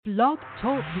Blog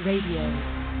Talk Radio.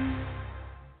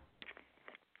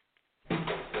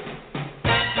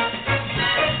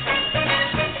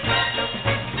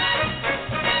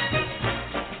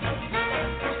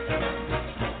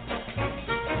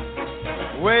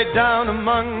 Way down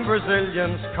among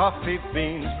Brazilians, coffee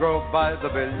beans grow by the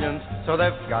billions, so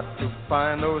they've got to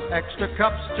find those extra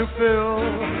cups to fill.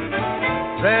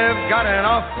 They've got an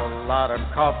awful lot of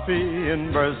coffee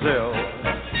in Brazil.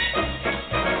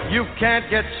 You can't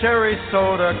get cherry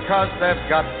soda, 'cause they've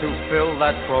got to fill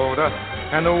that quota,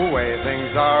 and the way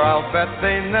things are, I'll bet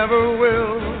they never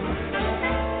will.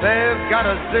 They've got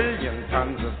a zillion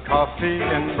tons of coffee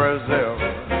in Brazil.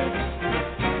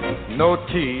 No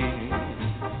tea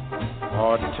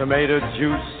or tomato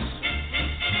juice,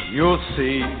 you'll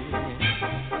see.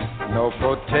 No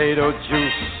potato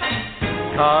juice,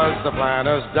 'cause the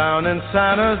planters down in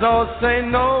Santa's all say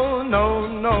no, no,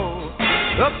 no.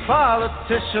 The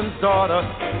politician's daughter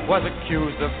was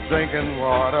accused of drinking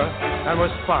water and was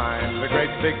fined a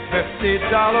great big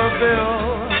 $50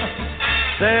 bill.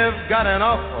 They've got an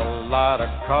awful lot of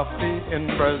coffee in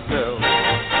Brazil.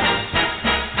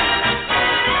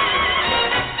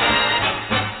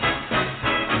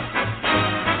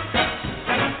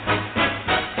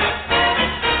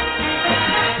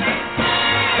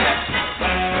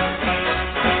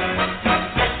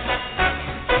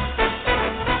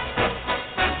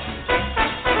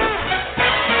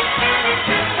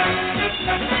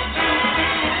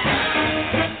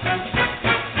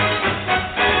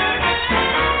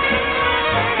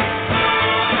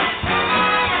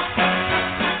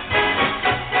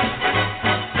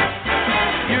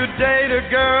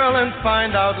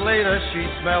 Find out later she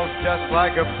smells just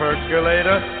like a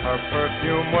percolator. Her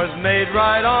perfume was made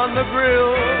right on the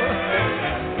grill.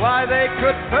 Why, they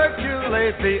could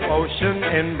percolate the ocean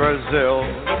in Brazil.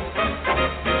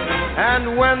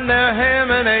 And when their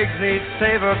ham and eggs need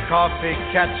savor, coffee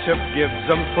ketchup gives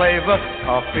them flavor.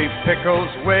 Coffee pickles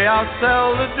way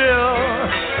outsell the dill.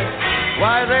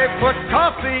 Why, they put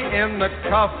coffee in the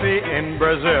coffee in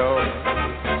Brazil.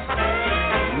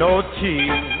 No tea,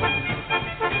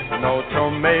 no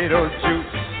tomato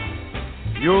juice,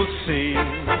 you'll see.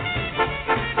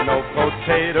 No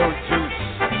potato juice.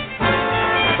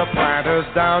 The planters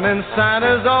down in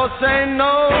Santa's all say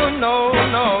no, no,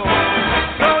 no.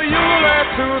 So you'll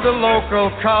add to the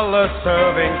local color,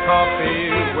 serving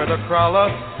coffee with a crawler.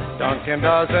 Dunkin'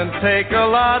 doesn't take a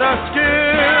lot of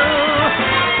skill.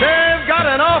 They've got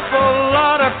an awful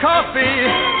lot of coffee,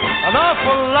 an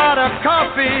awful lot of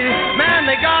coffee. Man,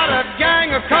 they got a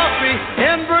gang of coffee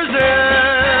in Brazil.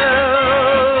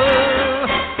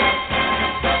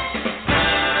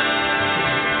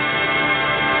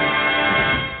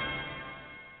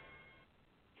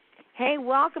 Hey,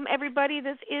 welcome everybody.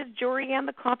 This is Jorianne,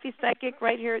 the Coffee Psychic,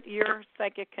 right here at your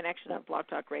Psychic Connection on Blog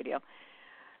Talk Radio.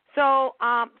 So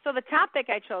the topic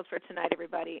I chose for tonight,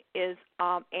 everybody, is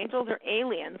angels or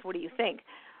aliens. What do you think?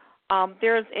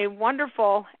 There's a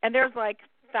wonderful, and there's like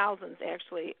thousands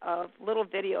actually, of little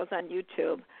videos on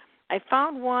YouTube. I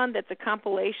found one that's a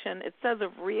compilation. It says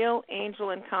of real angel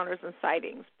encounters and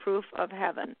sightings, proof of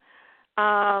heaven.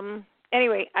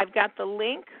 Anyway, I've got the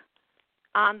link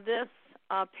on this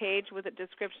page with a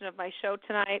description of my show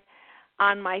tonight.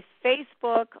 On my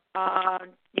Facebook,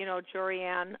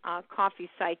 Jorianne Coffee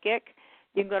Psychic.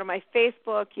 You can go to my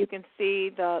Facebook. You can see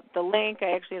the link.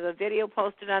 I actually have a video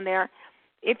posted on there.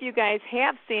 If you guys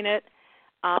have seen it,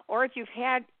 or if you've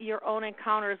had your own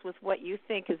encounters with what you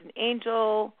think is an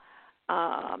angel,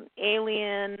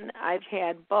 alien, I've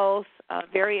had both.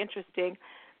 Very interesting.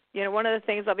 You know, one of the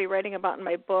things I'll be writing about in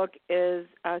my book is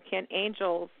can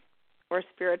angels or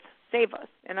spirits save us?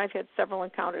 And I've had several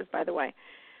encounters, by the way.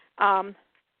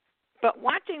 But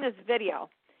watching this video,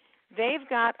 they've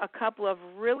got a couple of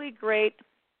really great,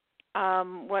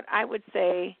 what I would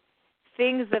say,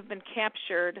 things that have been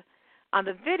captured on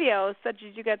the video, such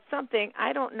as you got something,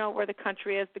 I don't know where the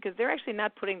country is because they're actually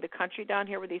not putting the country down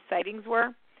here where these sightings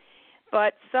were,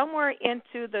 but somewhere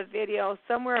into the video,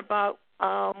 somewhere about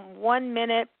 1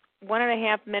 minute,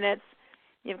 1.5 minutes,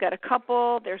 you've got a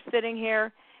couple, they're sitting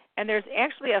here, and there's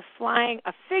actually a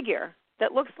figure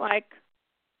that looks like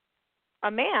a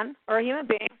man or a human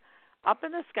being up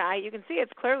in the sky. You can see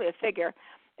it's clearly a figure.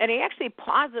 And he actually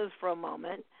pauses for a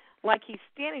moment like he's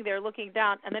standing there looking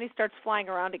down, and then he starts flying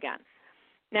around again.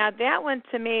 Now, that one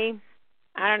to me,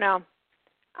 I don't know.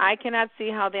 I cannot see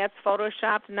how that's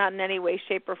photoshopped, not in any way,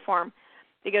 shape, or form,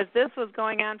 because this was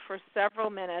going on for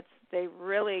several minutes. They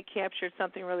really captured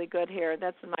something really good here.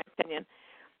 That's in my opinion.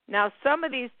 Now, some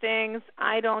of these things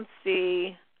I don't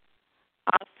see.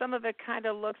 Some of it kind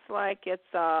of looks like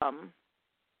it's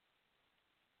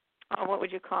what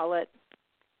would you call it?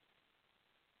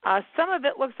 Some of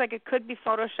it looks like it could be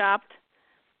photoshopped,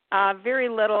 very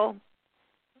little,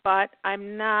 but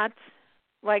I'm not,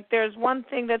 like there's one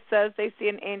thing that says they see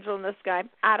an angel in the sky.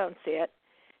 I don't see it.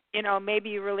 You know, maybe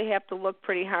you really have to look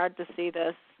pretty hard to see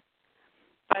this.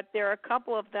 But there are a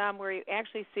couple of them where you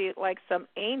actually see like some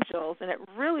angels, and it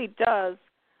really does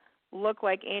look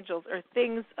like angels or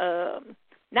things,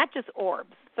 not just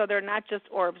orbs. So they're not just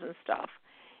orbs and stuff.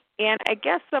 And I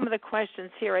guess some of the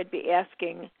questions here I'd be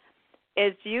asking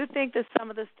is, do you think that some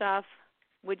of the stuff,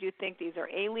 would you think these are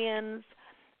aliens?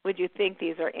 Would you think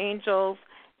these are angels?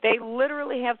 They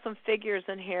literally have some figures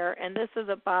in here, and this is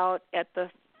about at the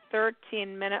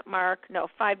 5-minute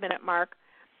mark,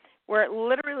 where it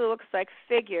literally looks like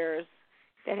figures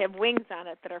that have wings on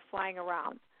it that are flying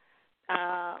around.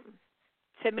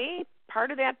 To me,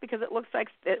 part of that, because it looks like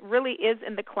it really is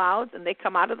in the clouds, and they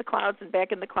come out of the clouds and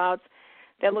back in the clouds,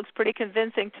 that looks pretty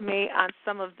convincing to me on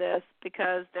some of this,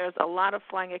 because there's a lot of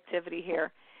flying activity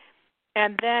here.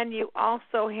 And then you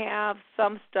also have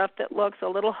some stuff that looks a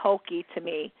little hokey to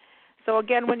me. So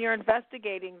again, when you're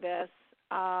investigating this,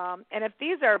 and if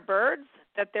these are birds,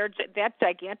 that they're that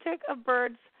gigantic of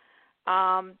birds,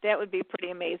 that would be pretty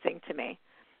amazing to me.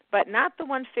 But not the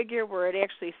one figure where it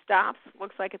actually stops,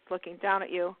 looks like it's looking down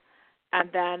at you, and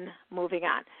then moving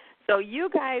on. So you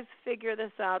guys figure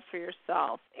this out for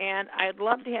yourself, and I'd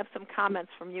love to have some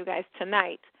comments from you guys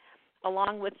tonight,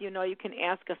 along with, you can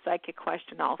ask a psychic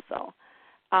question also.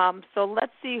 So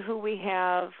let's see who we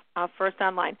have first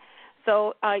online.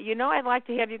 So, I'd like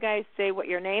to have you guys say what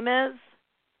your name is,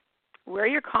 where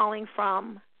you're calling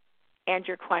from, and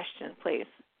your question, please.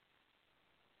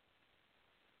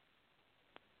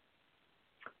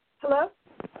 Hello?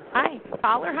 Hi,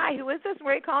 caller. Hi, who is this?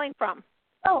 Where are you calling from?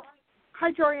 Oh,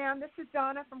 hi, Jorianne. This is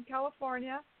Donna from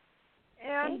California.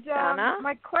 And hey, Donna.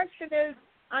 My question is,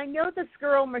 I know this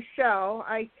girl, Michelle.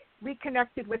 I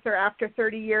reconnected with her after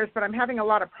 30 years, but I'm having a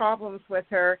lot of problems with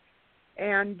her.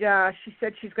 And she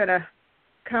said she's going to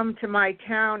come to my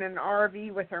town and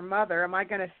RV with her mother. Am I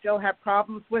going to still have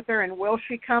problems with her, and will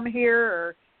she come here?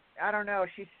 Or I don't know.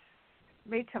 She's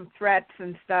made some threats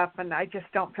and stuff, and I just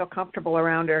don't feel comfortable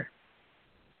around her.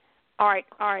 All right.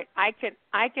 I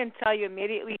can tell you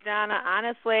immediately, Donna,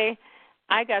 honestly,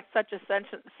 I got such a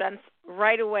sense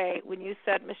right away when you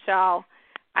said Michelle.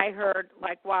 I heard,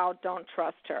 like, wow, don't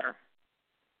trust her.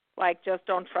 Like, just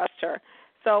don't trust her.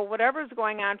 So whatever's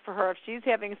going on for her, if she's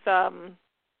having some,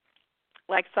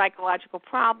 like, psychological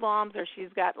problems, or she's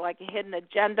got, like, a hidden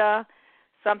agenda,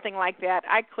 something like that,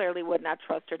 I clearly would not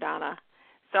trust her, Donna.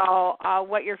 So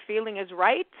what you're feeling is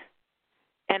right,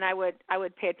 and I would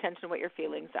pay attention to what your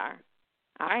feelings are.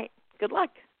 All right. Good luck.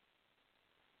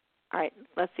 All right.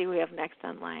 Let's see who we have next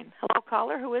online. Hello,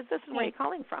 caller. Who is this, and where are you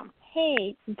calling from?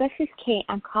 Hey, this is Kate.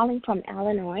 I'm calling from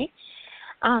Illinois.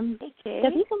 Hey, Kate. The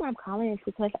reason why I'm calling is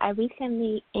because I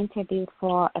recently interviewed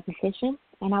for a position,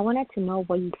 and I wanted to know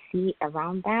what you see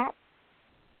around that.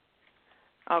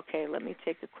 Okay. Let me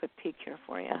take a quick peek here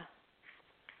for you.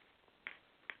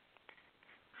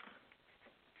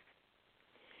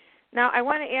 Now, I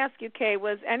want to ask you, Kay,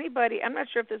 was anybody, I'm not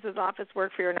sure if this is office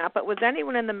work for you or not, but was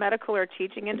anyone in the medical or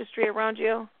teaching industry around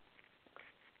you?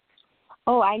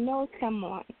 Oh, I know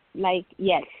someone.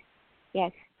 Yes,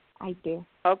 I do.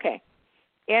 Okay.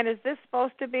 And is this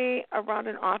supposed to be around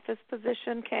an office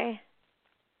position, Kay?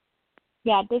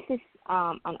 Yeah, this is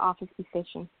an office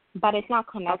position, but it's not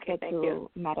connected to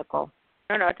medical.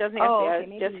 No, it doesn't have to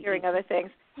be. Okay, Just hearing other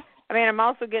things. I mean, I'm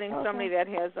also getting somebody that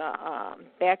has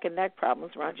back and neck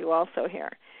problems around you also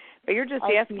here. But you're just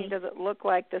asking, does it look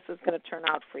like this is going to turn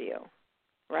out for you,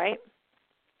 right?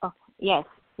 Oh, yes.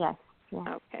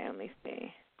 Okay, let me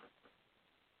see.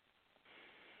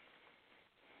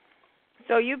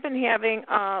 So you've been having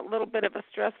a little bit of a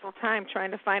stressful time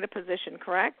trying to find a position,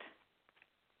 correct?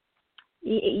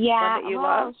 Yeah, one that you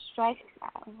love? Stress.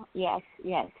 Yes.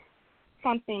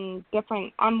 Something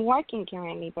different. I'm working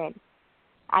currently, but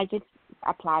I just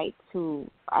applied to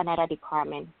another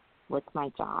department with my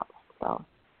job. So.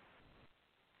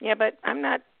 Yeah, but I'm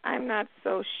not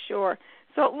so sure.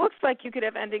 So it looks like you could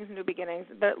have endings and new beginnings,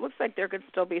 but it looks like there could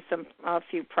still be a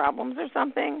few problems or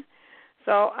something.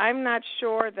 So I'm not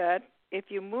sure that if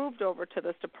you moved over to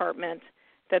this department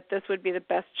that this would be the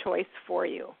best choice for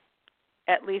you,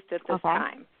 at least at this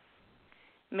time.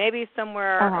 Maybe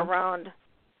somewhere around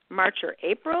March or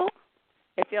April,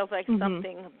 it feels like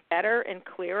something better and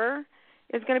clearer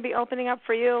is going to be opening up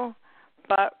for you.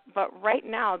 But right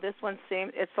now, this one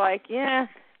seems, it's like, yeah,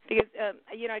 because,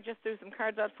 I just threw some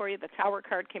cards out for you. The Tower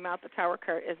card came out. The Tower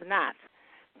card is not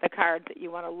the card that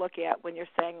you want to look at when you're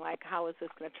saying, like, how is this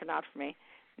going to turn out for me?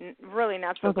 really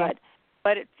not so good.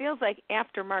 But it feels like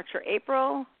after March or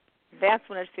April, that's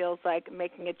when it feels like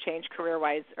making a change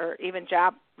career-wise or even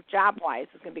job-wise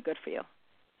is going to be good for you.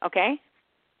 Okay?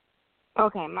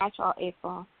 Okay, March or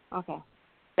April. Okay.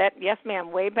 Yes,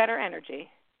 ma'am. Way better energy.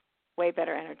 Way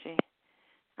better energy.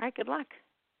 All right, good luck.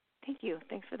 Thank you.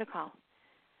 Thanks for the call.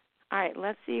 All right,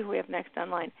 let's see who we have next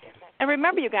online. And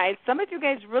remember, you guys, some of you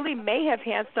guys really may have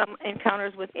had some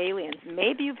encounters with aliens.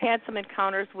 Maybe you've had some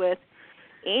encounters with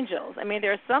angels. I mean,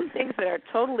 there are some things that are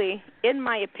totally, in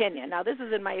my opinion. Now, this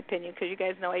is in my opinion because you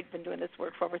guys know I've been doing this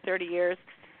work for over 30 years.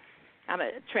 I'm a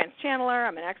trance channeler.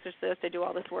 I'm an exorcist. I do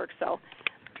all this work. So,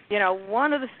 you know,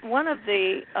 one of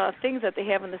the things that they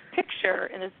have in this picture,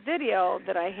 in this video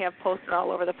that I have posted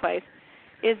all over the place,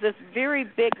 is this very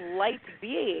big light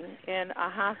being in a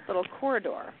hospital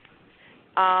corridor.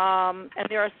 And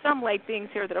there are some light beings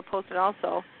here that are posted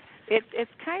also.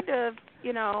 It's kind of,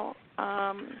 you know,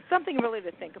 something really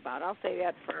to think about. I'll say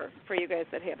that for you guys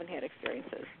that haven't had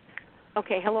experiences.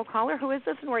 Okay, hello, caller. Who is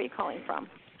this and where are you calling from?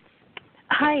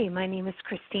 Hi, my name is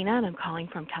Christina, and I'm calling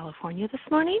from California this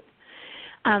morning.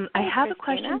 I have Christina. A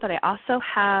question, but I also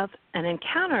have an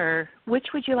encounter. Which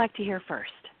would you like to hear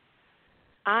first?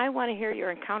 I want to hear your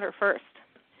encounter first.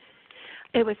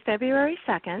 It was February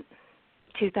 2nd,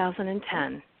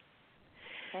 2010.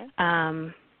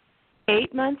 Okay.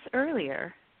 8 months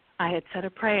earlier, I had said a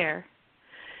prayer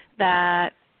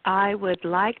that I would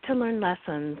like to learn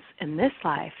lessons in this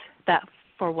life that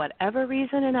for whatever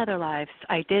reason in other lives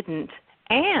I didn't,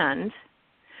 and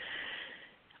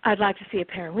I'd like to see a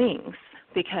pair of wings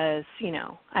because, you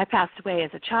know, I passed away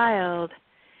as a child,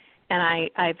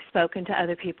 and I've spoken to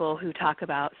other people who talk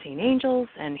about seeing angels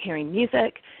and hearing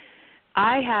music.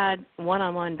 I had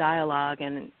one-on-one dialogue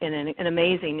and an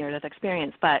amazing near-death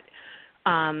experience, but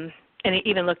and it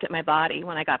even looked at my body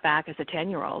when I got back as a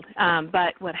 10-year-old.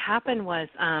 But what happened was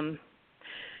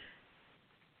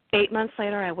 8 months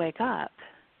later I wake up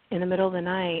in the middle of the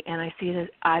night and I see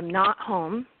that I'm not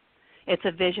home. It's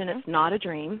a vision. It's not a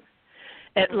dream.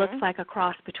 It looks like a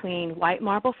cross between white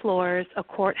marble floors, a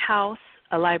courthouse,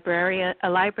 a library,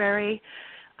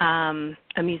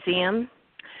 a museum,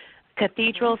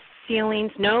 cathedral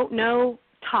ceilings, no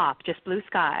top, just blue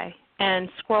sky, and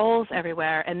scrolls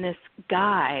everywhere, and this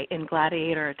guy in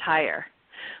gladiator attire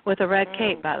with a red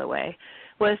cape, by the way,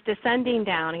 was descending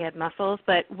down. He had muscles,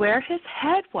 but where his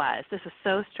head was, this is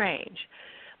so strange,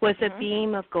 was a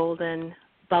beam of golden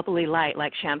bubbly light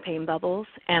like champagne bubbles,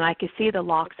 and I could see the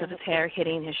locks of his hair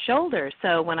hitting his shoulders.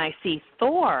 So when I see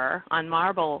Thor on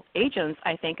Marble Agents,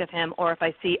 I think of him, or if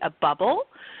I see a bubble,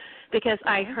 because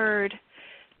I heard,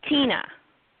 Tina,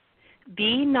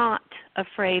 be not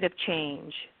afraid of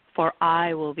change, for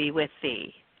I will be with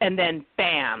thee. And then,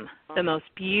 bam, the most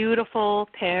beautiful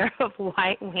pair of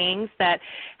white wings that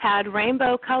had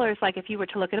rainbow colors like if you were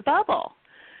to look at a bubble.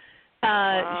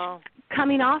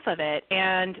 Coming off of it.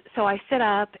 And so I sit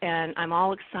up, and I'm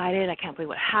all excited. I can't believe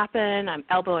what happened. I'm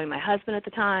elbowing my husband at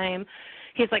the time.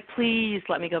 He's like, please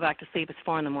let me go back to sleep. It's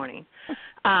 4 a.m.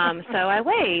 So I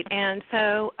wait. And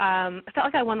so I felt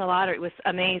like I won the lottery. It was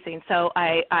amazing. So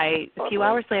a few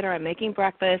hours later, I'm making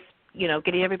breakfast, you know,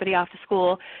 getting everybody off to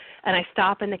school, and I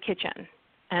stop in the kitchen,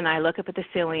 and I look up at the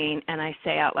ceiling, and I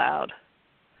say out loud,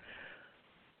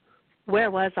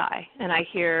 where was I? And I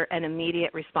hear an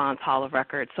immediate response, Hall of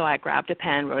Records. So I grabbed a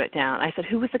pen, wrote it down. I said,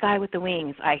 who was the guy with the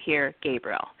wings? I hear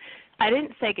Gabriel. I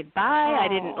didn't say goodbye. I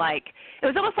didn't it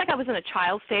was almost like I was in a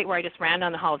child state where I just ran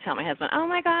down the hall to tell my husband, oh,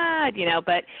 my God, you know.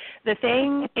 But the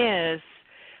thing is,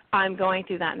 I'm going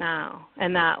through that now.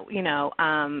 And that, you know,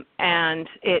 and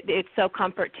it's so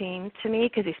comforting to me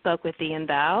because he spoke with thee and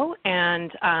thou.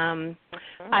 And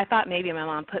I thought maybe my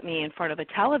mom put me in front of a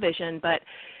television, but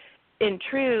in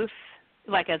truth,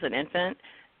 like as an infant,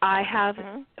 I have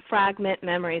fragment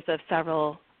memories of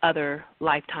several other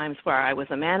lifetimes where I was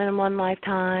a man in one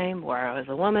lifetime, where I was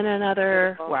a woman in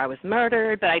another, where I was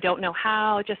murdered, but I don't know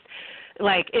how. Just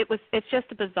like it's just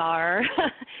a bizarre.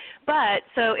 But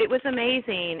so it was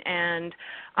amazing, and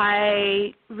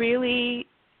I really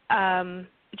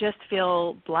just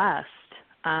feel blessed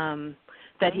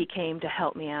that he came to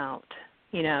help me out,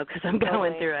 you know, because I'm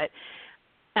going through it.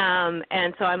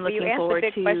 And so I'm looking forward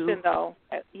to. You asked a big question, though.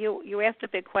 You asked a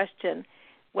big question.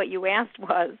 What you asked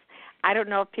was, I don't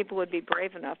know if people would be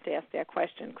brave enough to ask that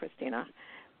question, Christina,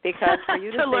 because for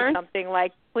you to say something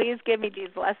like, please give me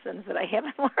these lessons that I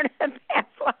haven't learned in past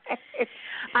life.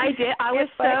 I did. I was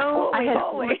so, I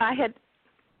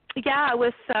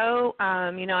was so,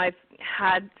 you know, I've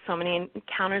had so many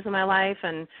encounters in my life,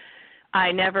 and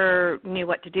I never knew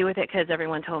what to do with it because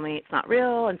everyone told me it's not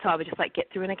real, and so I would just, like, get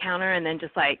through an encounter and then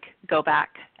just, like, go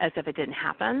back as if it didn't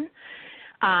happen.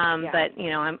 But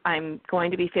I'm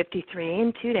going to be 53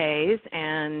 in 2 days,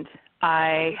 and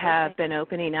I have been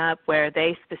opening up where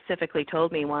they specifically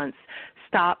told me once,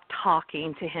 stop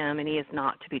talking to him, and he is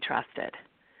not to be trusted.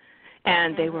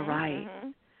 And they were right.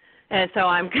 And so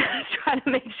I'm trying to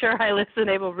make sure I listen.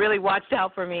 They've really watched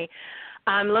out for me.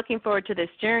 I'm looking forward to this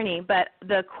journey. But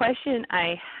the question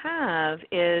I have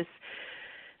is,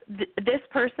 this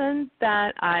person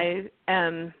that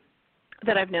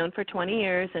that I've known for 20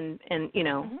 years and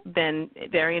been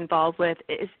very involved with,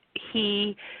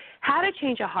 he had a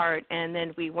change of heart, and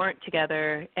then we weren't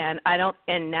together, and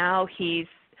now he's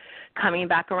coming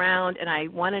back around, and I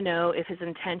want to know if his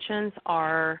intentions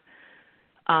are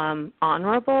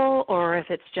honorable or if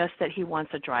it's just that he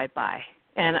wants a drive-by.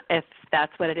 And if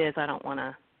that's what it is, I don't want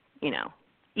to,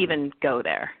 even go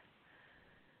there.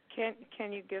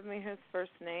 Can you give me his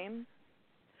first name?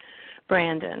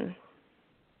 Brandon.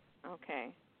 Okay.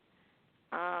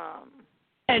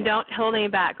 And don't hold me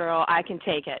back, girl. I can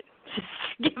take it. Just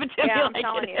give it to me I'm like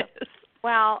telling it you. is.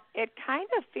 Well, it kind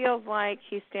of feels like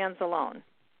he stands alone.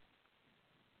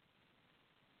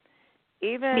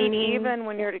 Even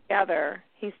when you're together,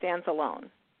 he stands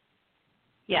alone.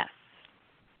 Yes.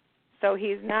 So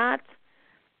he's not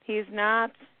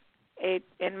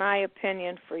in my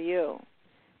opinion, for you,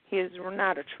 he is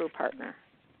not a true partner.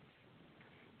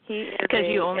 He is because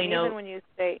you only know. Even when you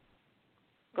say,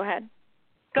 go ahead.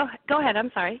 Go ahead.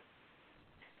 I'm sorry.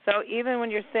 So even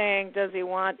when you're saying, does he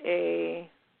want I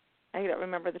don't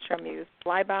remember the term you used,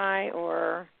 flyby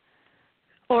or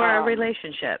a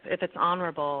relationship, if it's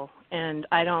honorable, and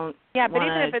I don't. Yeah, but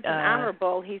even if it's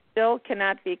honorable, he still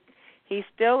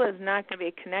is not going to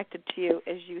be connected to you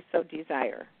as you so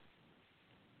desire.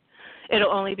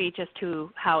 It'll only be just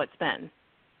to how it's been.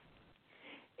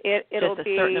 It'll just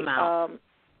be a certain amount.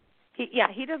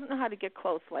 He doesn't know how to get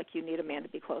close like you need a man to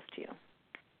be close to you.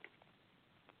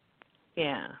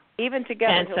 Yeah. Even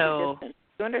together, and he'll so, be distant.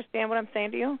 Do you understand what I'm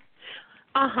saying to you?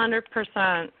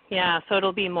 100%. Yeah. So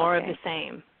it'll be more of the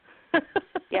same.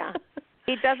 Yeah.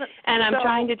 He doesn't. And I'm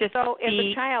trying to just. So as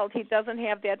a child, he doesn't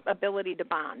have that ability to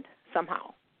bond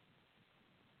somehow.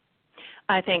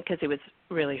 I think because he was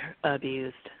really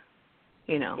abused.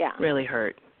 Really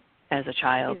hurt as a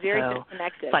child. He's very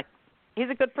disconnected. He's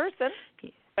a good person,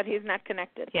 but he's not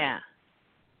connected. Yeah.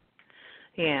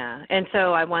 Yeah. And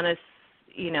so I want to,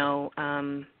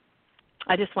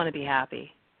 I just want to be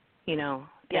happy,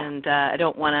 and I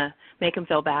don't want to make him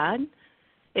feel bad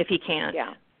if he can't,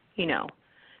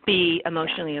 be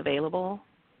emotionally available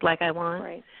like I want.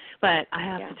 Right. But I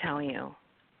have to tell you,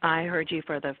 I heard you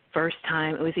for the first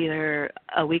time. It was either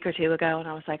a week or two ago, and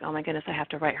I was like, oh, my goodness, I have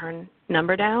to write her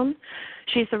number down.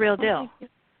 She's the real deal.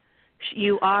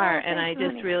 You are, and I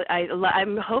just really,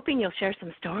 I'm hoping you'll share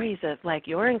some stories of,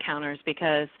 your encounters,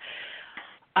 because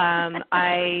I've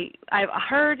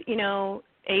heard,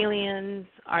 aliens,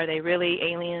 are they really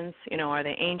aliens? Are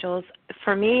they angels?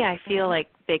 For me, I feel like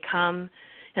they come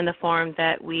in the form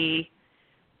that we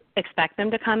expect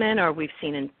them to come in, or we've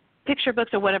seen in picture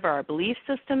books, or whatever our belief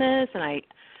system is, and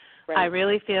I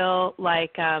really feel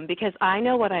like because I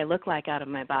know what I look like out of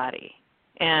my body,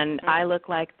 and I look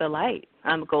like the light.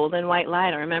 I'm golden white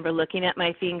light. I remember looking at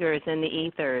my fingers in the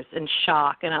ethers in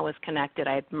shock, and I was connected.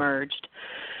 I had merged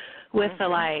with the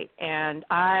light, and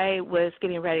I was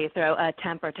getting ready to throw a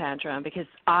temper tantrum because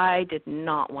I did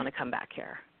not want to come back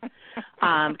here.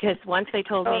 Because once they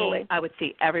told me I would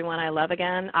see everyone I love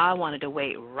again, I wanted to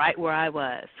wait right where I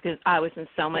was because I was in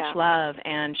so much love,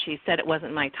 and she said it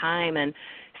wasn't my time, and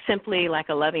simply like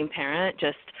a loving parent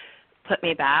just put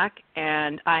me back,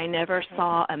 and I never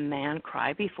saw a man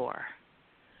cry before.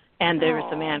 And there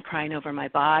was a man crying over my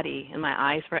body, and my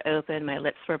eyes were open, my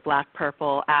lips were black,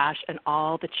 purple, ash, and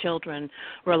all the children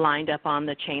were lined up on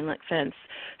the chain-link fence,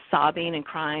 sobbing and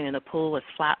crying, and the pool was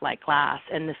flat like glass.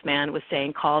 And this man was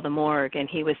saying, call the morgue, and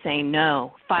he was saying,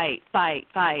 no, fight, fight,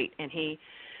 fight. And he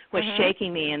was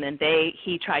shaking me, and then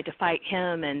he tried to fight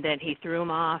him, and then he threw him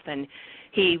off, and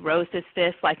he rose his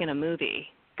fist like in a movie.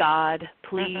 God,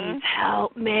 please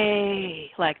help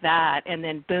me, like that. And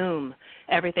then, boom,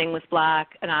 everything was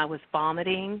black, and I was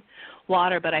vomiting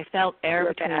water, but I felt air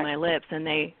between my lips, and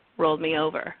they rolled me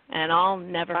over. And I'll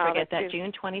never forget that,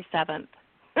 June 27th.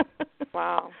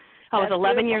 Wow. I was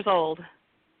 11 years old.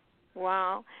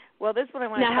 Wow. Well, this is what I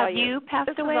want to tell you. Now, have you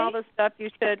passed away?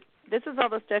 This is all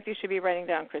the stuff you should be writing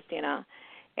down, Christina.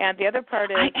 And the other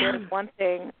part is there's one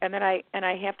thing, and then I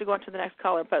have to go on to the next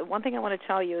caller, but one thing I want to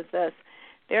tell you is this.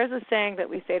 There's a saying that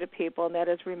we say to people, and that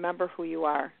is, remember who you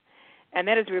are. And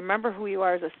that is, remember who you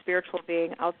are as a spiritual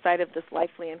being outside of this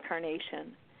lifely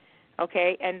incarnation.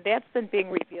 Okay? And that's been being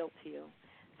revealed to you.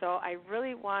 So I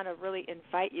really want to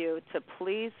invite you to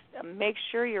please make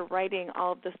sure you're writing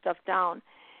all of this stuff down.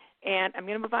 And I'm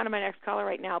going to move on to my next caller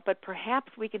right now, but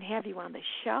perhaps we can have you on the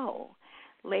show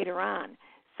later on.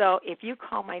 So if you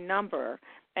call my number,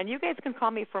 and you guys can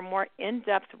call me for more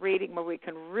in-depth reading where we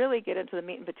can really get into the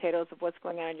meat and potatoes of what's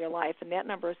going on in your life, and that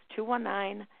number is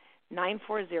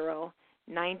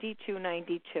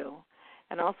 219-940-9292.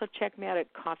 And also check me out at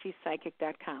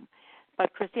coffeepsychic.com.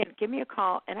 But, Christine, give me a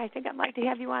call, and I think I'd like to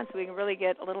have you on so we can really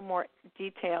get a little more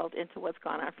detailed into what's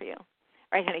going on for you. All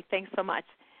right, honey, thanks so much.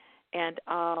 And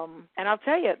I'll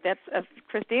tell you,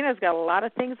 Christina's got a lot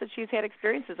of things that she's had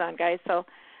experiences on, guys. So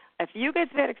if you guys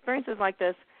have had experiences like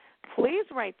this, please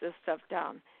write this stuff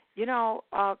down.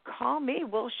 Call me.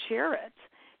 We'll share it.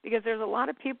 Because there's a lot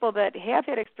of people that have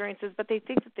had experiences, but they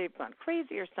think that they've gone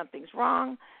crazy or something's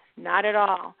wrong. Not at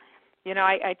all.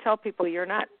 I tell people you're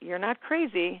not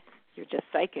crazy. You're just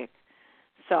psychic.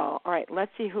 So, all right,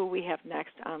 let's see who we have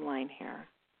next online here.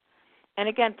 And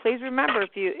again, please remember,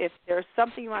 if there's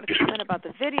something you want to comment about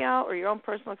the video or your own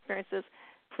personal experiences,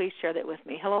 please share that with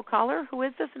me. Hello, caller. Who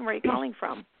is this and where are you calling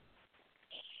from?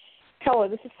 Hello,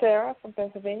 this is Sarah from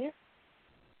Pennsylvania.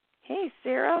 Hey,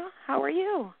 Sarah. How are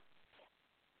you?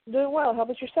 Doing well. How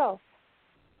about yourself?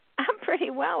 I'm pretty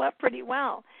well.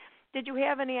 Did you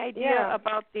have any idea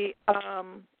about the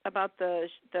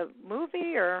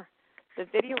movie or the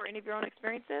video or any of your own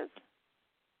experiences?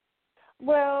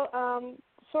 Well,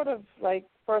 sort of like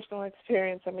personal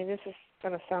experience. I mean, this is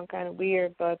going to sound kind of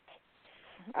weird, but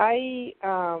I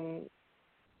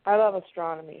love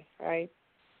astronomy, right?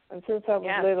 And since I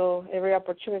was little, every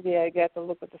opportunity I get to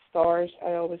look at the stars,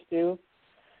 I always do.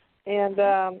 And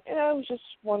it was just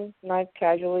one night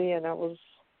casually, and I was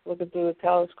looking through the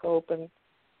telescope and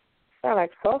kind of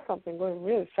saw something going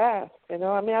really fast. I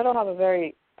mean, I don't have a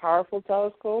very powerful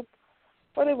telescope,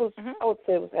 but it was, I would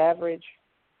say it was average.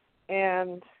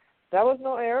 And that was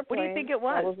no airplane. What do you think it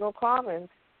was? That was no comet.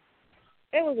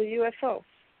 It was a UFO.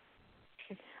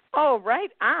 Oh,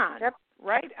 right on. Yep.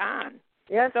 Right on.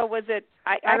 Yes. So was it?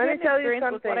 I had an experience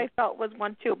with what I felt was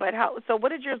one too. But how? So what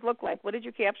did yours look like? What did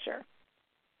you capture?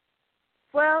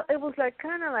 Well, it was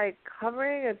kind of like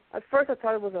hovering. At first, I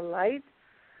thought it was a light,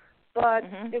 but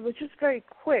it was just very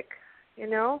quick,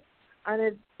 and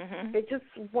it just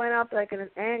went up like at an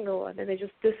angle, and then it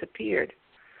just disappeared.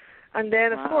 And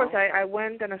then, of course, I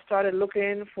went and I started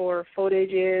looking for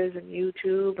footages and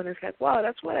YouTube, and it's like, wow,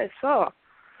 that's what I saw.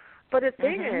 But the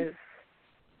thing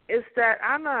is that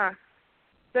I'm a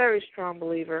very strong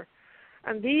believer,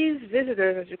 and these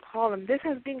visitors, as you call them, this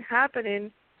has been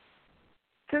happening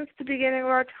since the beginning of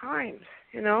our times,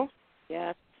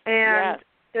 Yes. And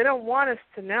they don't want us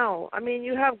to know. I mean,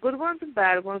 you have good ones and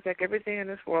bad ones, like everything in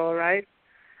this world, right?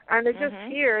 And they're just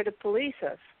here to police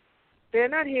us. They're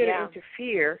not here to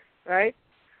interfere, right?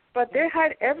 But they're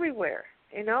hide everywhere,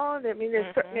 I mean,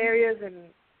 there's certain areas and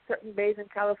certain bays in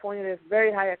California, there's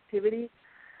very high activity.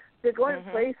 They're going in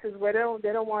places where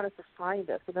they don't want us to find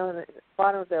us, in the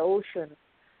bottom of the ocean,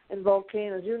 in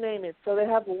volcanoes, you name it. So they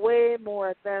have way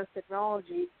more advanced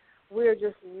technology. We're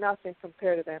just nothing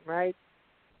compared to them, right?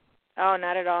 Oh,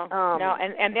 not at all. No,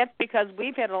 and that's because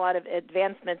we've had a lot of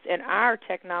advancements in our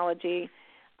technology,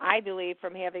 I believe,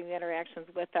 from having the interactions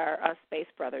with our space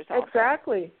brothers also.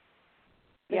 Exactly.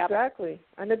 Yep. Exactly.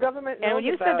 And the government knows and when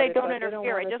you about said they it, don't but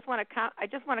interfere, they don't I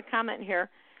just want to comment here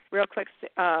real quick,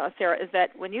 Sarah, is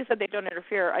that when you said they don't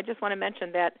interfere, I just want to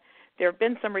mention that there have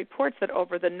been some reports that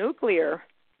over the nuclear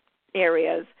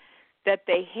areas that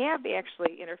they have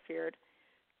actually interfered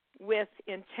with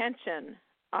intention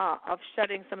of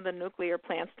shutting some of the nuclear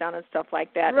plants down and stuff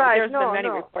like that. Right. There's been many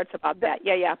reports about that.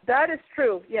 Yeah. That is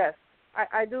true, yes.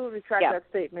 I do retract that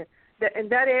statement. In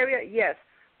that area, yes.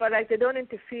 But they don't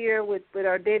interfere with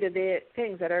our day-to-day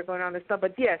things that are going on and stuff.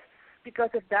 But yes, because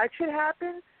if that should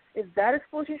happen, if that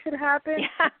explosion should happen,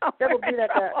 that would be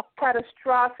like a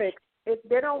catastrophic. If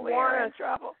they don't want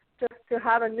us to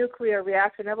have a nuclear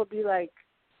reaction, that would be like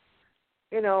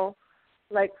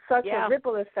such a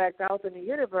ripple effect out in the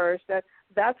universe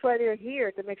that's why they're here,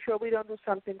 to make sure we don't do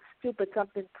something stupid,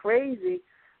 something crazy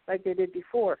like they did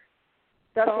before.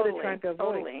 That's what they're trying to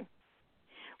avoid. Totally.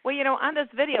 Well, on this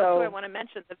video, too, I want to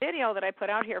mention the video that I put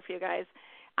out here for you guys.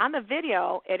 On the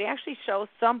video, it actually shows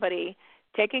somebody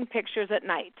taking pictures at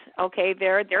night. Okay,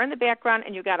 they're in the background,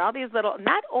 and you got all these little,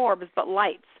 not orbs, but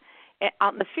lights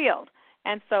out in the field.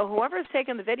 And so whoever's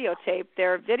taking the videotape,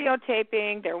 they're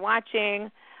videotaping, they're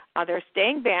watching, they're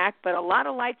staying back, but a lot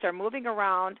of lights are moving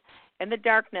around in the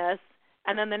darkness.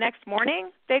 And then the next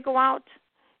morning, they go out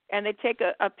and they take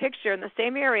a picture in the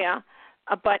same area,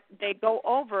 but they go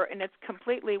over, and it's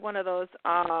completely one of those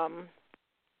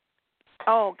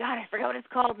oh, God, I forgot what it's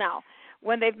called now.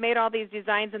 When they've made all these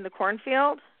designs in the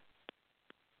cornfield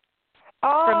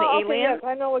from the okay, aliens. yes,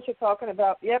 I know what you're talking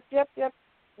about. Yep.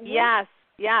 Mm-hmm.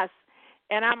 Yes.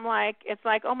 And I'm like, it's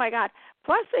like, oh, my God.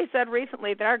 Plus, they said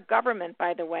recently that our government,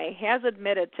 by the way, has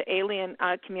admitted to alien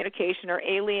communication or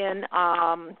alien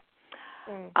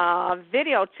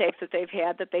videotapes that they've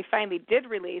had that they finally did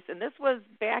release. And this was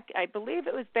back, I believe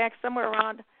it was back somewhere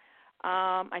around,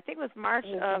 I think it was March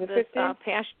of this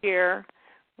past year,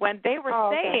 when they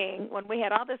were saying, when we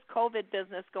had all this COVID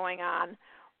business going on,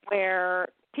 where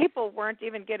people weren't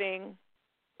even getting,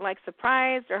 like,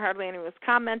 surprised or hardly anyone was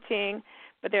commenting.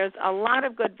 But there's a lot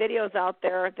of good videos out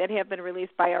there that have been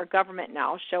released by our government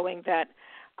now showing that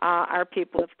our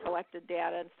people have collected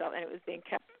data and stuff, and it was being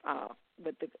kept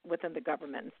within the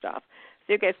government and stuff.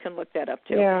 So you guys can look that up,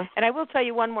 too. Yeah. And I will tell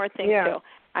you one more thing, too.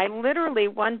 I literally,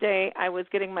 one day, I was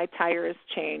getting my tires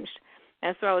changed,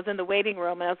 and so I was in the waiting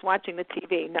room, and I was watching the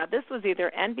TV. Now, this was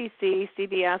either NBC,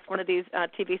 CBS, one of these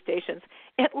TV stations.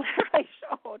 It literally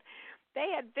showed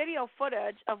they had video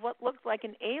footage of what looked like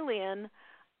an alien,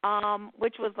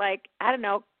 which was like, I don't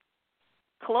know,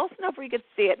 close enough where you could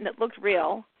see it, and it looked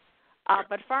real,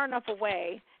 but far enough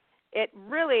away. It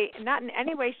really, not in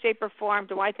any way, shape, or form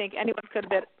do I think anyone could have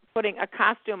been putting a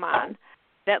costume on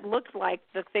that looked like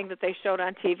the thing that they showed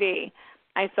on TV.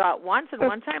 I saw it once and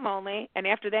one time only, and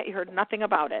after that you heard nothing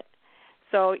about it.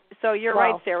 So you're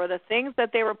right, Sarah. The things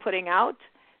that they were putting out,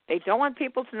 they don't want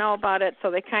people to know about it, so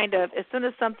they kind of, as soon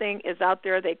as something is out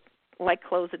there, they like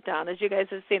close it down. As you guys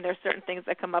have seen, there's certain things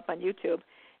that come up on YouTube,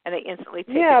 and they instantly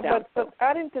take it down. Yeah, but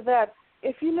adding to that,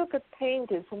 if you look at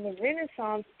paintings from the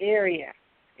Renaissance area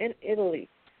in Italy,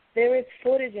 there is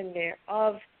footage in there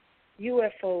of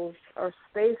UFOs or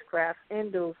spacecraft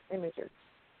in those images,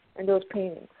 in those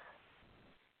paintings.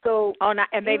 So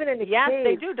even in the caves,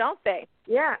 they do, don't they?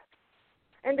 Yeah.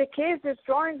 In the caves, there's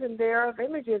drawings in there of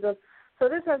images of. So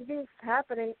this has been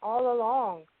happening all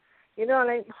along. You know,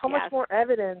 like how much more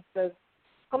evidence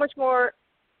how much more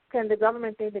can the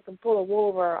government think they can pull a wool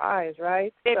over our eyes,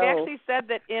 right? They've actually said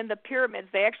that in the pyramids,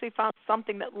 they actually found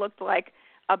something that looked like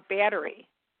a battery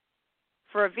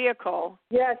for a vehicle.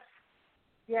 Yes.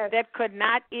 That could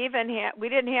not even have. We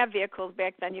didn't have vehicles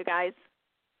back then, you guys.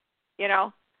 You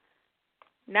know,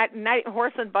 not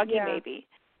horse and buggy maybe.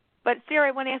 But Sarah,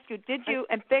 I want to ask you, did you?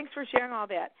 And thanks for sharing all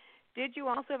that. Did you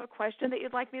also have a question that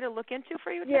you'd like me to look into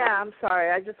for you today? Yeah, I'm sorry.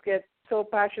 I just get so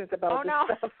passionate about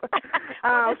this stuff.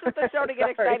 Well, this is the show to get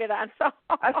excited on. So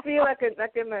I feel like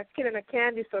I'm a kid in a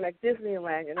candy store, like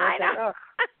Disneyland. You know, I know.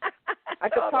 Like, I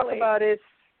could talk about it.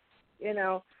 You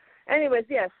know. Anyways,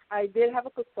 yes, I did have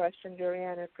a good question,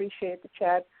 Jorianne. I appreciate the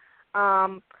chat.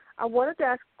 I wanted to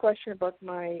ask a question about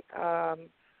my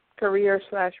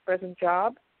career/present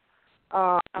job.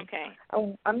 Okay.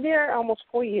 I'm there almost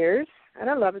 4 years, and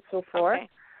I love it so far. Okay.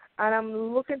 And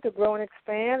I'm looking to grow and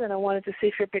expand, and I wanted to see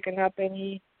if you're picking up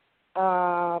any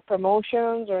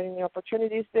promotions or any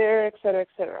opportunities there, et cetera, et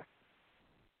cetera.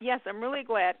 Yes, I'm really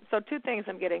glad. So 2 things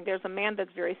I'm getting. There's a man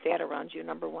that's very sad around you,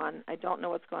 number one. I don't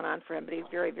know what's going on for him, but he's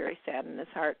very, very sad in his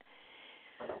heart.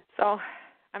 So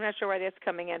I'm not sure why that's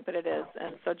coming in, but it is.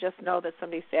 And so just know that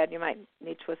somebody's sad. You might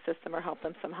need to assist them or help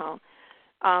them somehow.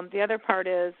 The other part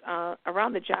is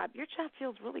around the job. Your job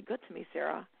feels really good to me,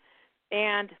 Sarah.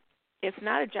 And it's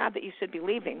not a job that you should be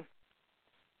leaving.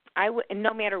 And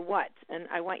no matter what, and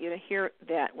I want you to hear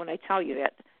that when I tell you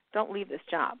that, don't leave this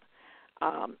job.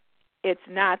 It's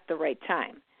not the right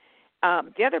time.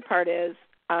 The other part is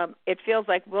it feels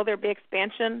like, will there be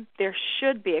expansion? There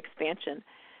should be expansion.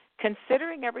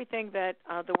 Considering everything that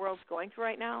the world's going through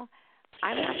right now,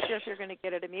 I'm not sure if you're going to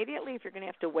get it immediately, if you're going to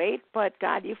have to wait, but,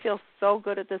 God, you feel so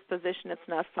good at this position, it's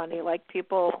not funny. Like,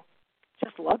 people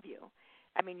just love you.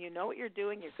 I mean, you know what you're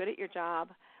doing, you're good at your job,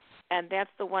 and that's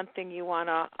the one thing you want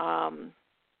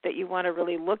to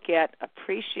really look at,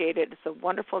 appreciate it. It's a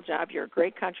wonderful job. You're a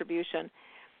great contribution.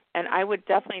 And I would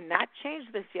definitely not change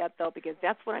this yet, though, because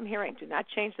that's what I'm hearing. Do not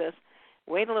change this.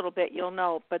 Wait a little bit, you'll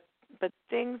know. But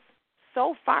things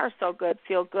so far so good,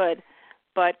 feel good.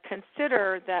 But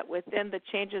consider that within the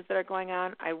changes that are going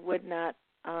on, I wouldn't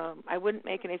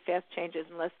make any fast changes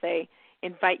unless they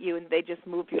invite you and they just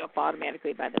move you up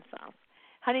automatically by themselves.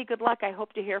 Honey, good luck. I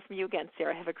hope to hear from you again,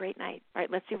 Sarah. Have a great night. All right,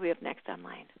 let's see who we have next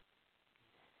online.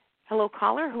 Hello,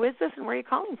 caller. Who is this and where are you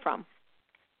calling from?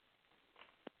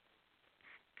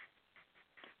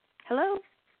 Hello?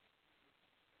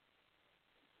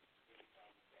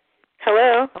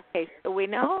 Hello? Okay, so we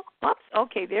know. Oops,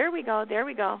 okay, there we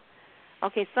go.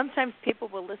 Okay, sometimes people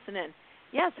will listen in.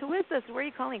 Yes, who is this? Where are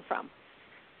you calling from?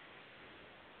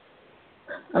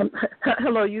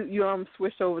 Hello, you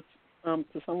switched over to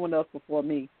someone else before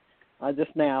me.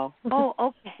 just now. Oh,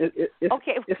 okay.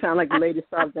 Okay. It sounded like the lady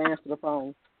started to answer the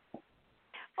phone.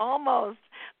 Almost.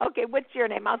 Okay, what's your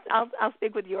name? I'll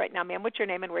speak with you right now, ma'am. What's your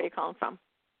name and where are you calling from?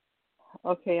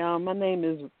 Okay, my name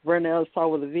is Vernell.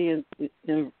 Start with a V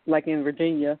in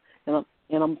Virginia, and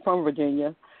I'm from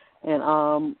Virginia, and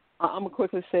I'm gonna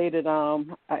quickly say that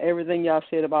everything y'all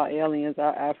said about aliens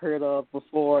I've heard of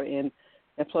before, and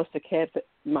plus the cat.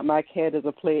 My cat is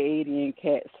a Pleiadian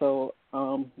cat, so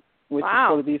which is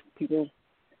for these people,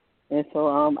 and so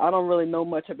I don't really know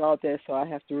much about that, so I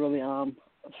have to really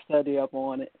study up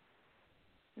on it.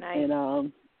 Nice.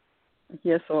 And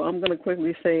yeah, so I'm going to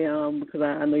quickly say, because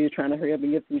I know you're trying to hurry up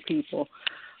and get through people.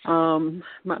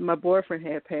 My boyfriend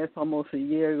had passed almost a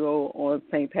year ago on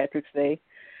St. Patrick's Day,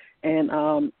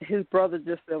 and his brother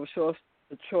just there was a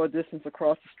short distance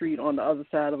across the street on the other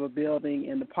side of a building,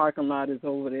 and the parking lot is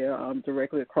over there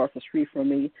directly across the street from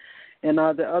me. And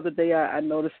the other day I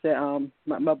noticed that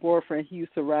my boyfriend, he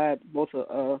used to ride both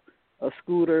a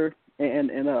scooter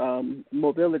and a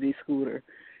mobility scooter.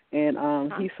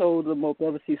 And he sold the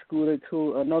mobility scooter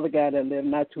to another guy that lived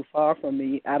not too far from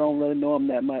me. I don't really know him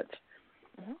that much.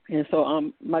 Mm-hmm. And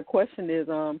so my question is,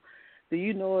 do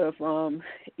you know if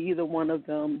either one of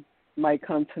them might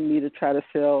come to me to try to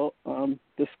sell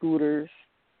the scooters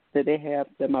that they have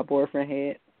that my boyfriend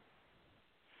had?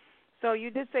 So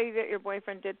you did say that your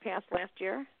boyfriend did pass last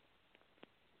year?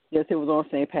 Yes, it was on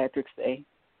St. Patrick's Day.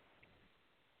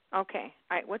 Okay.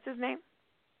 All right. What's his name?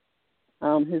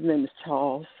 His name is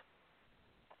Charles.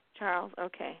 Charles,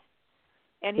 okay.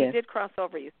 And he did cross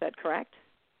over, you said, correct?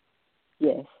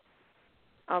 Yes.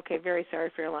 Okay, very sorry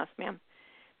for your loss, ma'am.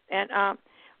 And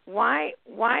why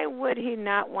would he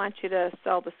not want you to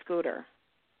sell the scooter?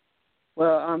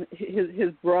 Well,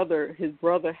 his brother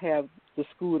have the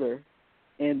scooter,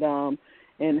 and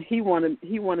he wanted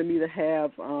me to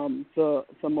have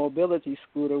the mobility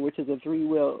scooter, which is a three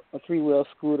wheel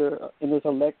scooter, and it's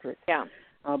electric. Yeah.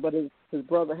 But his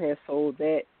brother has sold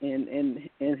that, and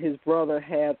his brother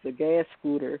has the gas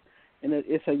scooter, and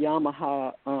it's a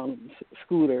Yamaha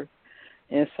scooter.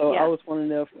 And so I was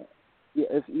wondering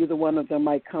if either one of them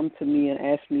might come to me and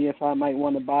ask me if I might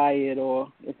want to buy it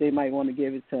or if they might want to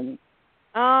give it to me.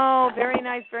 Oh, very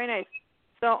nice, very nice.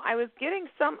 So I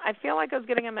feel like I was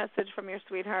getting a message from your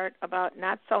sweetheart about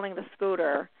not selling the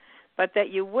scooter, but that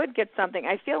you would get something.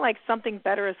 I feel like something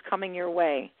better is coming your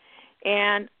way.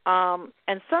 And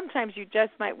sometimes you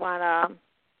just might want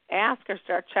to ask or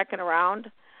start checking around,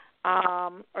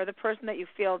 or the person that you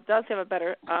feel does have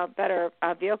a better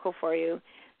vehicle for you,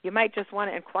 you might just want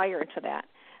to inquire into that.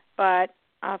 But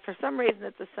for some reason,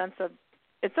 it's a sense of,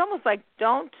 it's almost like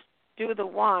don't do the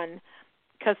one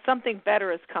because something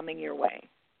better is coming your way,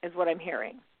 is what I'm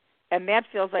hearing. And that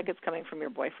feels like it's coming from your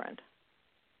boyfriend.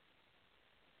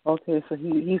 Okay, so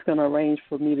he's going to arrange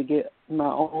for me to get my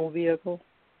own vehicle?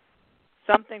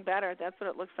 Something better. That's what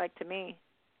it looks like to me.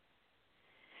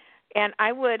 And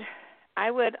I would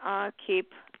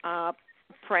keep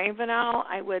praying, Vanel.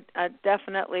 I would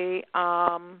definitely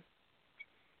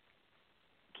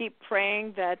keep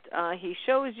praying that he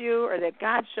shows you, or that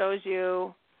God shows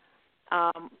you,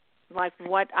 like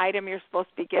what item you're supposed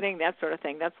to be getting, that sort of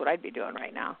thing. That's what I'd be doing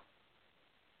right now.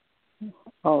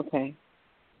 Okay.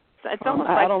 So it's almost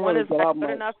like one is not good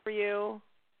enough for you.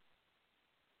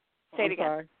 Say it again.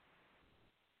 Sorry.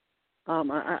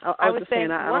 I was saying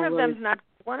one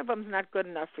of them's not good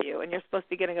enough for you, and you're supposed to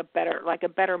be getting a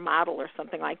better model or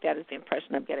something like that. Is the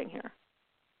impression I'm getting here.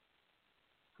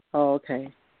 Oh,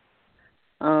 okay.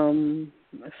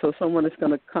 So someone is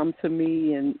going to come to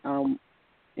me, and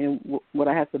would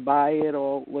I have to buy it,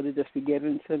 or would it just be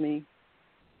given to me?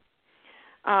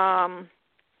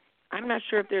 I'm not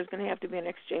sure if there's going to have to be an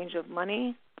exchange of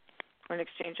money or an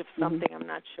exchange of something. Mm-hmm. I'm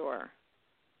not sure.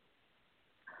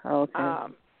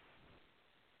 Okay.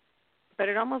 But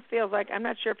it almost feels like, I'm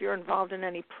not sure if you're involved in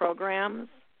any programs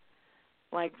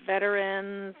like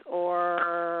veterans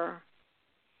or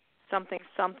something.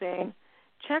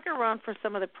 Check around for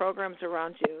some of the programs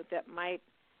around you that might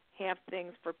have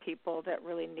things for people that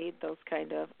really need those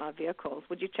kind of vehicles.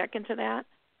 Would you check into that?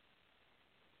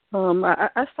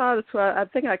 I started to. I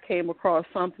think I came across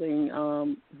something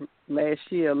late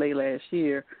last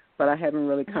year, but I haven't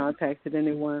really contacted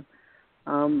anyone.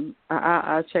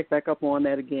 I'll check back up on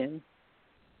that again.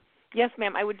 Yes,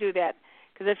 ma'am, I would do that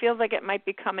because it feels like it might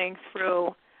be coming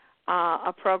through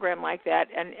a program like that,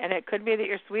 and it could be that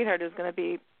your sweetheart is going to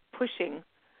be pushing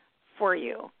for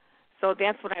you. So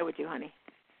that's what I would do, honey.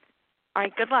 All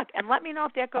right, good luck, and let me know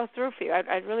if that goes through for you.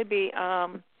 I'd really be, I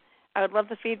would love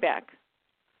the feedback.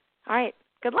 All right,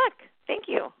 good luck. Thank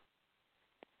you. All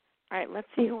right, let's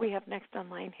see who we have next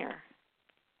online here.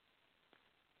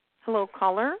 Hello,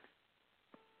 caller.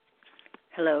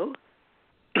 Hello.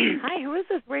 Hi, who is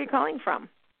this? Where are you calling from?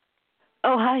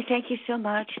 Oh, hi. Thank you so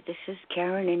much. This is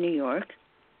Karen in New York.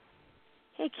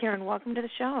 Hey, Karen, welcome to the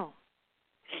show.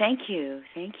 Thank you.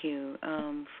 Thank you.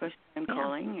 First time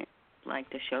calling. Like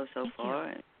the show so Thank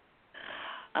far.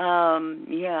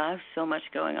 Yeah, I have so much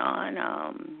going on.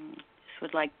 Just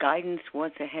would like guidance.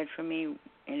 What's ahead for me?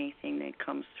 Anything that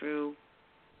comes through.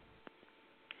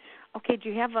 Okay. Do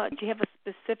you have a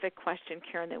specific question,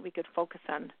 Karen, that we could focus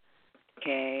on?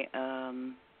 Okay.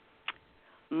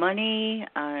 Money.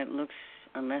 It looks,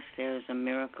 unless there's a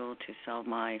miracle to solve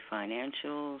my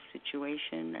financial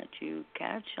situation that you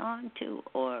catch on to,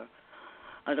 or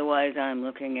otherwise I'm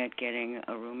looking at getting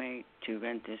a roommate to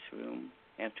rent this room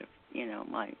after,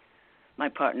 my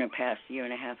partner passed a year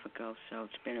and a half ago, so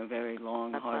it's been a very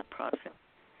long, hard process.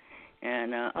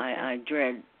 And I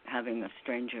dread having a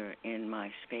stranger in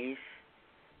my space,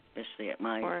 especially at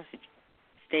my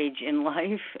stage in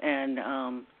life. And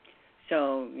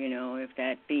so, if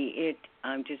that be it,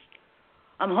 I'm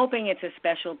hoping it's a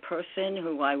special person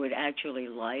who I would actually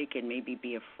like and maybe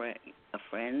be a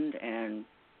friend and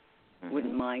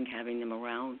wouldn't mind having them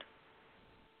around.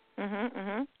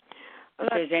 If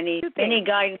there's any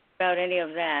guidance about any of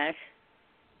that.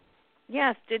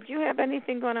 Yes. Did you have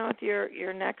anything going on with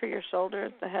your neck or your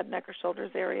shoulders, the head, neck, or shoulders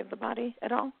area of the body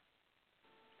at all?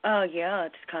 Oh, yeah.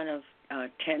 It's kind of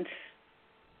tense,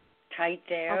 tight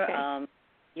there. Okay.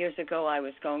 Years ago, I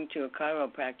was going to a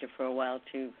chiropractor for a while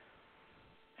to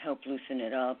help loosen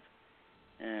it up.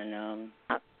 And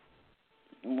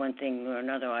one thing or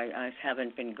another, I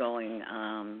haven't been going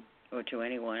or to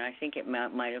anyone. I think it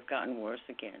might have gotten worse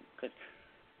again because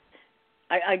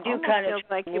I do kind of feels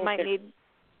like you might need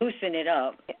loosen it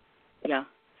up. Yeah,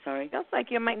 sorry. Feels like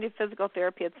you might need physical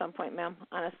therapy at some point, ma'am.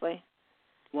 Honestly.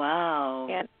 Wow.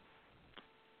 And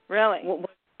really,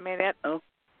 I mean that. Oh.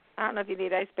 I don't know if you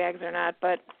need ice bags or not,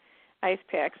 but ice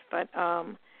packs. But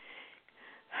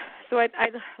so I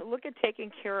look at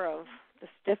taking care of the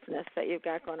stiffness that you've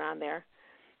got going on there,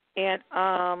 and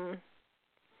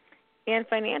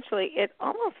financially, it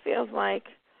almost feels like,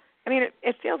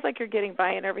 it feels like you're getting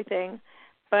by and everything,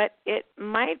 but it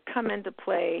might come into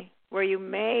play where you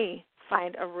may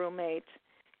find a roommate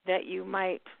that you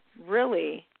might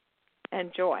really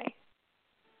enjoy.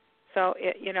 So,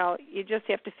 you just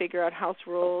have to figure out house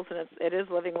rules, and it is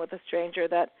living with a stranger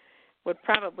that would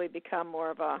probably become more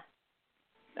of a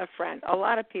friend. A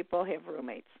lot of people have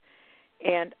roommates,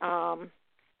 and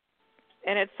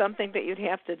it's something that you'd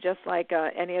have to, just like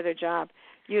any other job,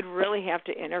 you'd really have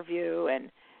to interview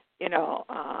and,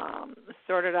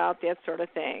 sort it out, that sort of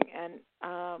thing. And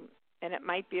it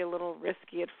might be a little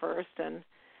risky at first, and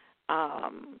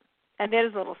that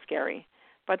is a little scary.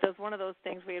 But there's one of those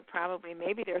things where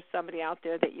maybe there's somebody out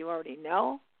there that you already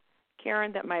know,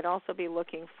 Karen, that might also be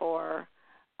looking for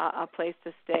a place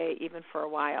to stay even for a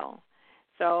while.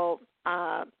 So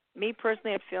me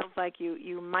personally, it feels like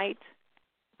you might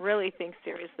really think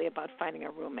seriously about finding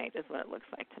a roommate is what it looks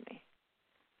like to me.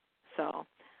 So,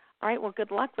 all right, well,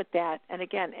 good luck with that. And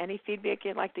again, any feedback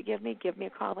you'd like to give me a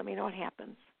call. Let me know what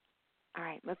happens. All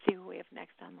right, let's see who we have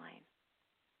next online.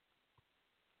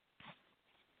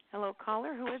 Hello,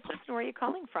 caller. Who is this and where are you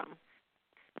calling from?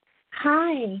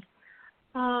 Hi.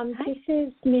 This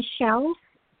is Michelle.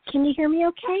 Can you hear me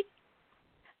okay?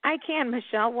 I can,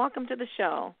 Michelle. Welcome to the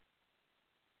show.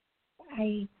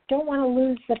 I don't want to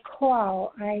lose the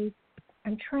call.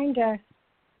 I'm trying to...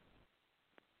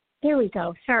 There we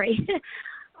go. Sorry. Okay.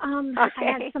 I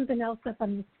had something else up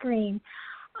on the screen.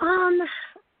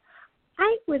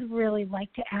 I would really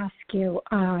like to ask you,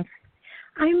 I'm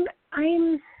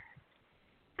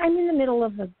in the middle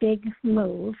of a big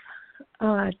move,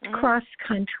 cross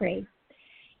country,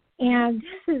 and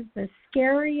this is the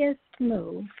scariest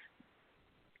move.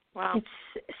 Wow.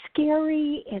 It's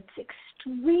scary, it's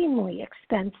extremely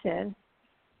expensive,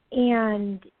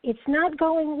 and it's not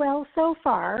going well so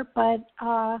far, but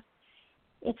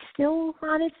it's still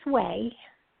on its way.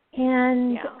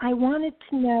 And I wanted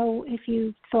to know if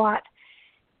you thought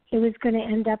it was going to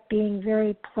end up being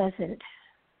very pleasant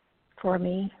for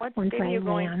me once I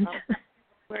land.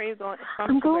 Where are you going from?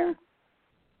 I'm going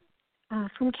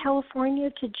from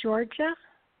California to Georgia.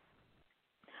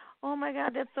 Oh, my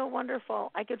God, that's so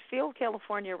wonderful. I could feel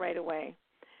California right away.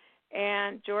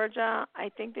 And Georgia, I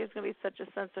think there's going to be such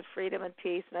a sense of freedom and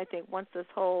peace, and I think once this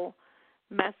whole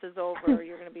mess is over,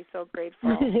 you're going to be so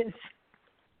grateful. It is.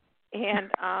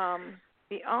 And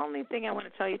the only thing I want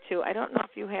to tell you, too, I don't know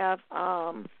if you have,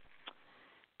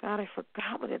 God, I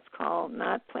forgot what it's called,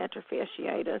 not plantar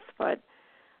fasciitis, but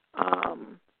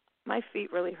my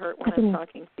feet really hurt when I'm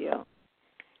talking to you.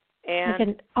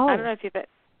 And I don't know if you've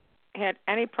had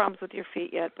any problems with your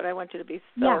feet yet, but I want you to be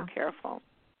so careful.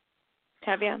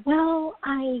 Have you? Well,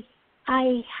 I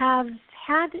have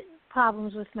had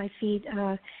problems with my feet.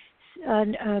 A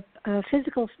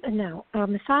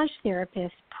massage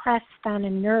therapist pressed on a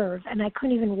nerve, and I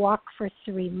couldn't even walk for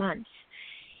 3 months,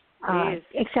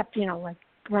 except, like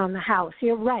around the house.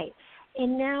 You're right.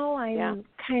 And now I'm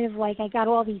kind of like, I got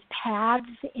all these pads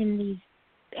in these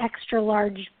extra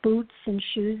large boots and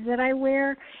shoes that I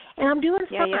wear, and I'm doing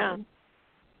fine. Yeah.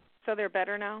 So they're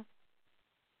better now?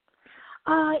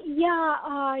 Yeah.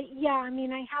 I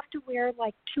mean, I have to wear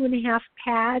like 2.5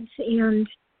 pads, and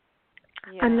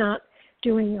I'm not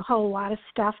doing a whole lot of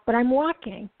stuff, but I'm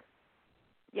walking.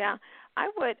 Yeah, I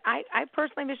would. I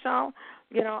personally, Michelle,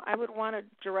 I would want to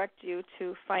direct you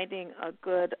to finding a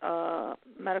good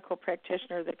medical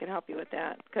practitioner that can help you with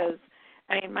that, because,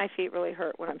 my feet really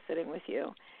hurt when I'm sitting with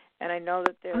you. And I know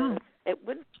that it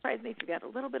wouldn't surprise me if you got a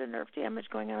little bit of nerve damage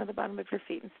going on at the bottom of your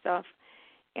feet and stuff.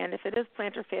 And if it is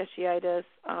plantar fasciitis,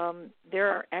 there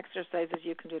are exercises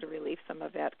you can do to relieve some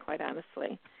of that, quite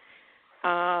honestly.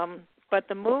 But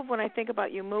the move, when I think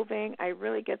about you moving, I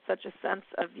really get such a sense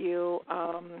of you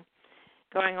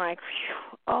going like,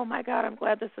 oh, my God, I'm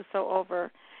glad this is so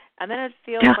over. And then it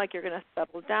feels like you're going to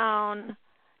settle down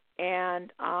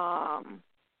and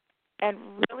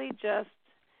really just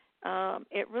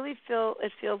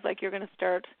it feels like you're going to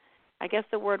start, I guess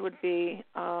the word would be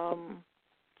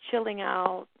chilling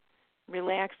out,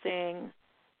 relaxing,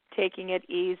 taking it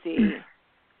easy,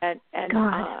 and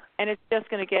it's just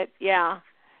going to get,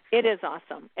 it is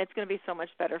awesome. It's going to be so much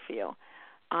better for you.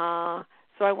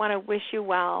 So I want to wish you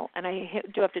well, and I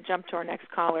do have to jump to our next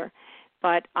caller,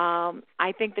 but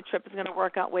I think the trip is going to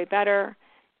work out way better,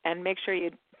 and make sure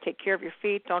you take care of your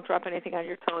feet. Don't drop anything on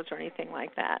your toes or anything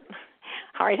like that.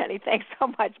 All right, honey, thanks so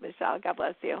much, Michelle. God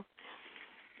bless you.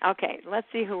 Okay, let's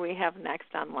see who we have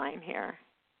next online here.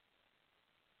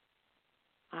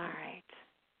 All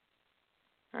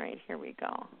right, here we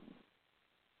go.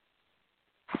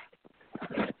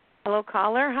 Hello,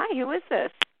 caller. Hi, who is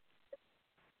this?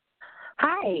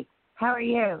 Hi, how are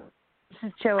you? This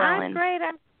is Joellen. I'm great.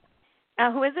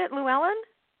 Who is it, Llewellyn?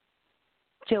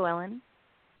 Joellen.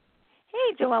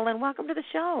 Hey, Joellen, welcome to the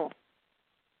show.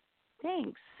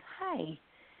 Thanks. Hi.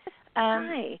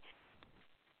 Hi.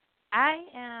 I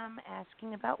am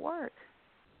asking about work.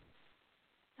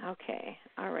 Okay,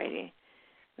 all righty.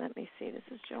 Let me see. This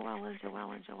is Joellen.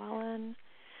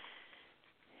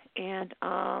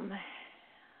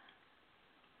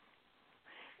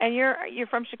 And you're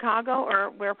from Chicago, or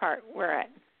where part? Where at?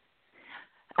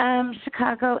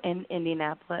 Chicago and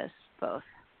Indianapolis, both.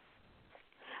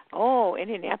 Oh,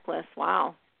 Indianapolis!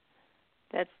 Wow,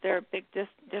 they're a big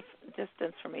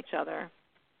distance from each other.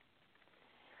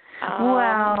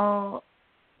 Well,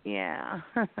 yeah.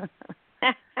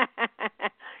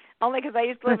 Only because I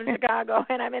used to live in Chicago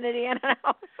and I'm in Indiana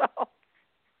now, so.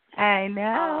 I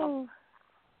know.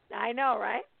 I know,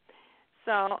 right?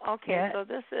 So okay, yeah. so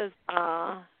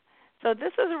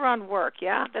this is around work,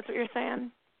 yeah? That's what you're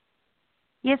saying?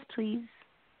 Yes, please.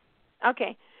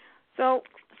 Okay, so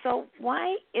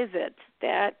why is it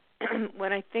that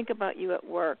when I think about you at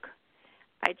work,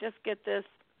 I just get this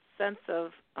sense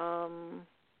of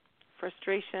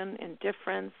frustration,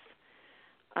 indifference,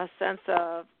 a sense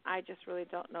of I just really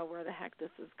don't know where the heck this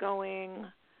is going,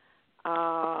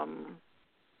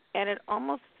 and it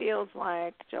almost feels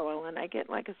like, Joellen, I get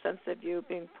like a sense of you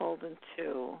being pulled in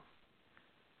two.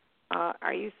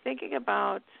 Are you thinking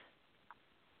about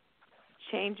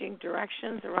changing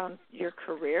directions around your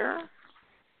career?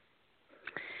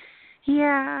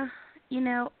 Yeah,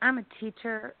 I'm a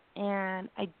teacher, and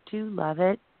I do love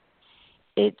it.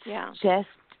 It's just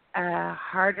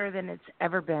harder than it's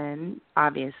ever been,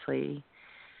 obviously.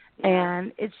 Yeah.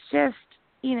 And it's just,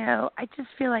 I just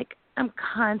feel like I'm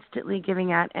constantly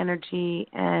giving out energy,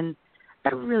 and I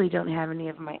really don't have any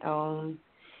of my own.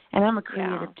 And I'm a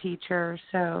creative teacher,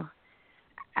 so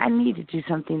I need to do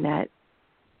something that,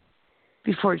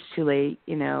 before it's too late,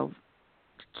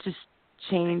 just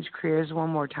change careers one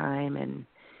more time and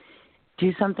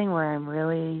do something where I'm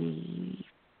really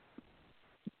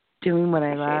doing what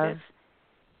I love.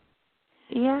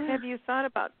 Yeah. Have you thought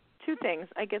about two things?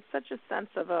 I get such a sense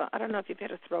of I don't know if you've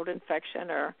had a throat infection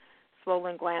or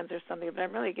swollen glands or something, but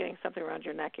I'm really getting something around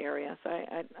your neck area, so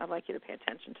I'd like you to pay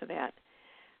attention to that.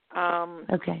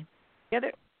 Okay. The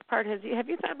other part have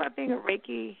you thought about being a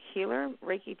Reiki healer,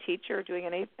 Reiki teacher, or doing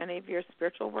any of your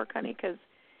spiritual work, honey? Because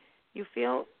you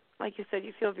feel, like you said,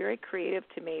 you feel very creative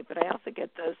to me, but I also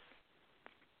get this,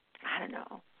 I don't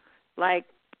know, like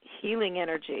healing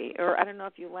energy, or I don't know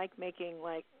if you like making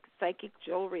like psychic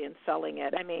jewelry and selling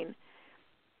it. I mean,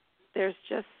 there's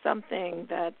just something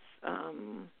that's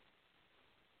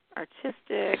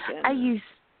artistic. And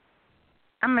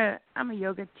I'm a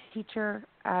yoga teacher.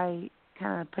 I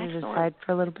kind of put it Excellent. aside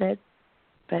for a little bit,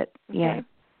 but yeah. Okay.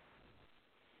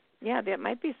 Yeah, that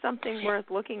might be something worth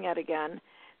looking at again.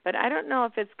 But I don't know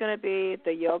if it's going to be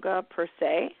the yoga per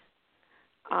se.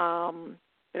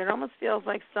 But it almost feels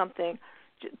like something.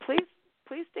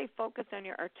 Please stay focused on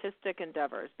your artistic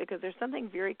endeavors, because there's something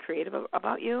very creative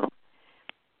about you.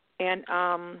 And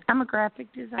I'm a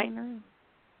graphic designer.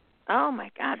 Oh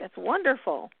my God, that's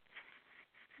wonderful.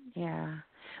 Yeah,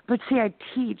 but see, I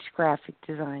teach graphic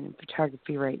design and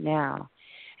photography right now,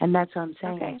 and that's what I'm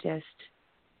saying. Okay.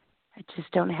 I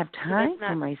just don't have time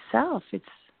for myself. It's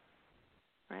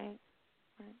right.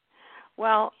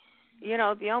 Well,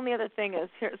 the only other thing is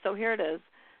here. So here it is.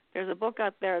 There's a book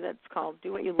out there that's called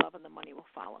 "Do What You Love and the Money Will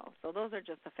Follow." So those are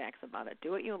just the facts about it.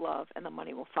 Do what you love and the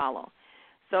money will follow.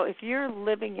 So if you're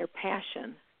living your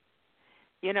passion,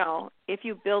 if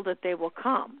you build it, they will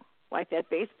come, like that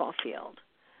baseball field.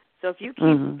 So if you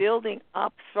keep building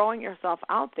up, throwing yourself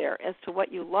out there as to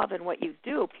what you love and what you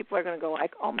do, people are going to go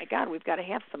like, oh, my God, we've got to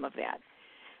have some of that.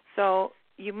 So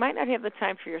you might not have the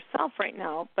time for yourself right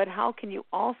now, but how can you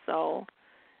also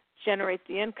generate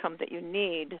the income that you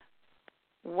need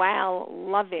while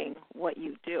loving what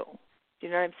you do? Do you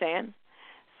know what I'm saying?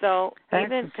 So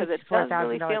even because it does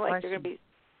really feel like you're going to be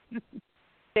 –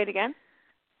 say it again?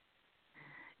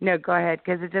 No, go ahead,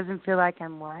 because it doesn't feel like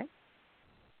I'm what?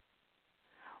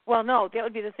 Well, no, that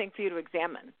would be the thing for you to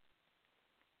examine.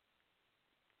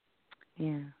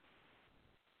 Yeah.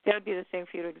 That would be the thing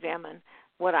for you to examine.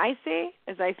 What I see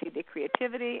is I see the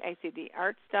creativity, I see the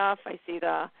art stuff, I see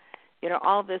the,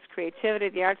 all this creativity,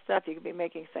 the art stuff. You could be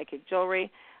making psychic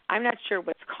jewelry. I'm not sure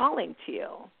what's calling to you.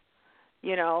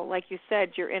 Like you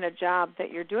said, you're in a job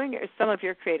that you're doing some of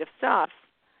your creative stuff,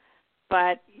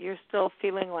 but you're still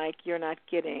feeling like you're not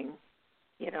getting,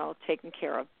 taken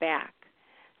care of back.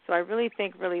 So I really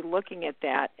think really looking at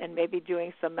that and maybe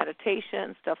doing some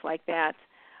meditation, stuff like that,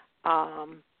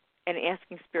 and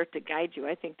asking Spirit to guide you,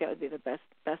 I think that would be the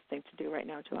best thing to do right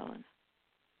now, Jorianne.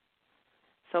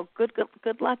 So good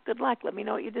luck. Let me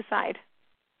know what you decide.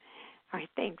 All right,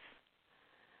 thanks.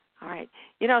 All right.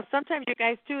 Sometimes you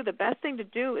guys too, the best thing to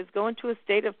do is go into a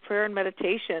state of prayer and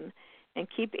meditation and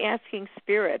keep asking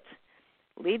Spirit,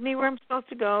 lead me where I'm supposed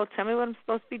to go, tell me what I'm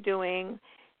supposed to be doing.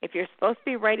 If you're supposed to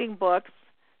be writing books,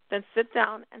 then sit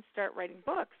down and start writing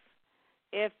books.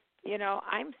 If,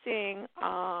 I'm seeing,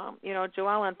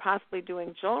 Jorianne possibly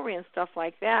doing jewelry and stuff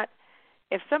like that,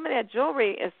 if some of that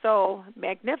jewelry is so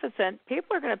magnificent,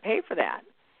 people are going to pay for that.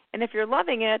 And if you're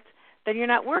loving it, then you're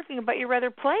not working, but you're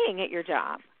rather playing at your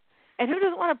job. And who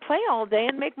doesn't want to play all day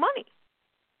and make money?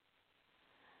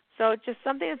 So just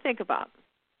something to think about.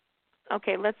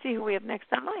 Okay, let's see who we have next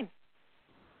online.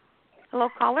 Hello,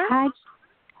 caller.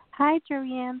 Hi,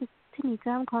 Jorianne. This is Tanika.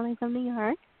 I'm calling from New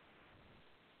York.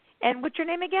 And what's your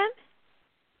name again?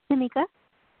 Tanika.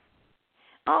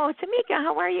 Oh, Tamika,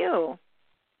 how are you?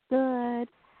 Good.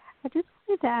 I just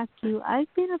wanted to ask you, I've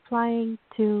been applying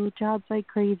to jobs like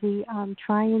crazy,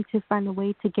 trying to find a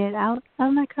way to get out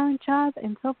of my current job,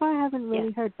 and so far I haven't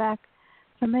really heard back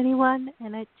from anyone,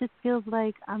 and it just feels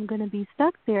like I'm going to be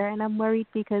stuck there, and I'm worried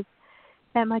because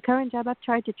at my current job I've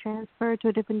tried to transfer to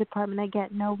a different department. I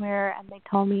get nowhere, and they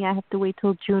told me I have to wait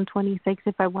till June 26th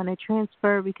if I want to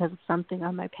transfer because of something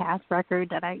on my past record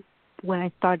that when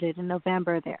I started in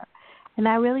November there. And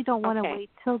I really don't want to wait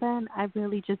till then. I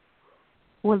really just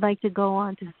would like to go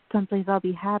on to someplace I'll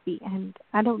be happy. And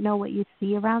I don't know what you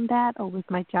see around that or with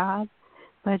my job,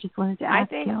 but I just wanted to ask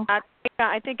you.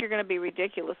 I think you're going to be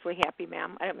ridiculously happy,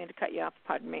 ma'am. I don't mean to cut you off.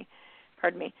 Pardon me.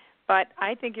 But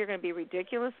I think you're going to be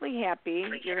ridiculously happy.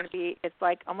 You're going to be, it's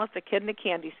like almost a kid in a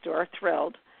candy store,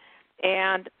 thrilled.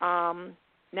 And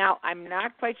now I'm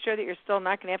not quite sure that you're still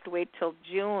not going to have to wait till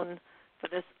June for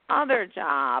this other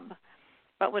job.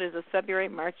 But what is it, February,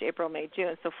 March, April, May,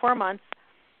 June? So 4 months.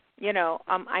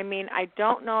 I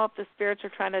don't know if the spirits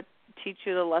are trying to teach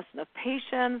you the lesson of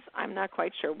patience. I'm not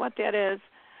quite sure what that is.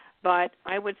 But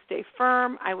I would stay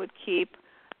firm. I would keep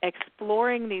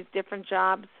exploring these different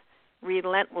jobs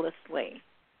relentlessly.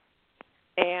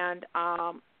 And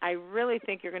I really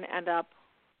think you're going to end up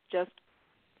just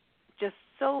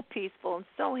so peaceful and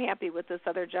so happy with this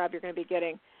other job you're going to be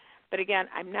getting. But again,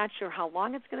 I'm not sure how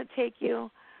long it's going to take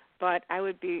you, but I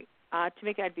would be,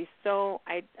 Tamika,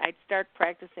 I'd start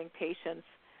practicing patience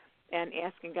and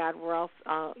asking God where else,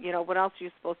 what else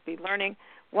you're supposed to be learning.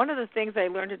 One of the things I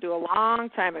learned to do a long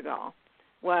time ago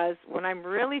was when I'm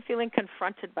really feeling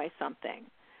confronted by something,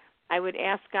 I would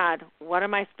ask God, what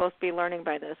am I supposed to be learning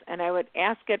by this? And I would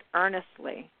ask it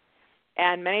earnestly.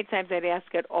 And many times I'd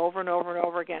ask it over and over and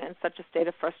over again in such a state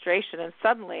of frustration. And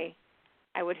suddenly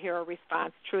I would hear a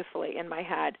response truthfully in my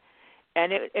head.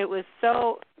 And it was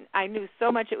so, I knew so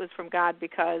much it was from God,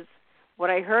 because what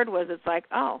I heard was, it's like,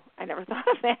 oh, I never thought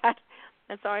of that.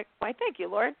 And so why, thank you,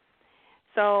 Lord.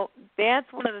 So that's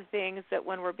one of the things that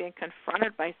when we're being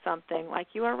confronted by something like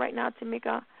you are right now,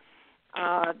 Tamika,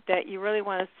 that you really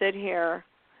want to sit here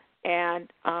and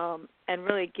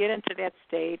really get into that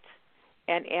state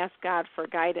and ask God for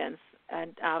guidance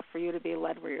and for you to be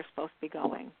led where you're supposed to be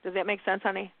going. Does that make sense,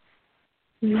 honey?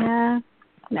 Yeah,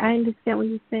 I understand what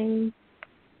you're saying.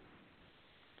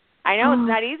 I know it's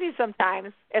not easy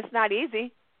sometimes. It's not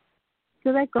easy.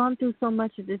 Because I've gone through so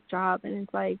much of this job, and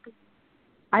it's like,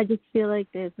 I just feel like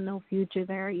there's no future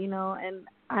there, and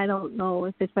I don't know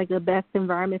if it's like the best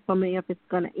environment for me, if it's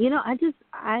going to,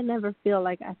 I never feel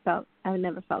like I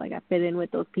never felt like I fit in with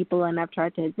those people, and I've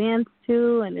tried to advance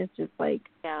too, and it's just like,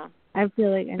 yeah. I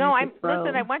feel like listen,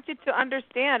 I want you to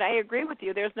understand, I agree with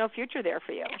you, there's no future there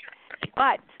for you.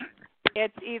 But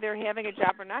it's either having a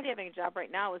job or not having a job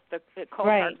right now is the cold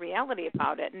hard reality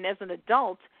about it. And as an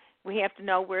adult, we have to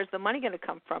know, where's the money going to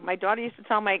come from? My daughter used to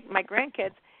tell my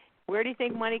grandkids, where do you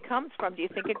think money comes from? Do you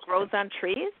think it grows on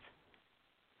trees?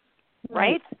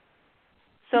 Right?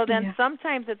 So then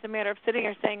sometimes it's a matter of sitting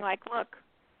there saying, like, look,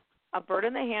 a bird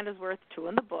in the hand is worth two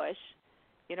in the bush.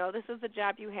 This is the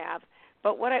job you have.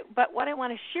 But what I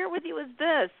want to share with you is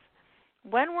this.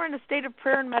 When we're in a state of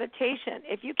prayer and meditation,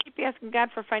 if you keep asking God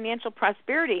for financial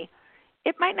prosperity,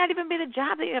 it might not even be the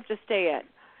job that you have to stay at.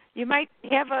 You might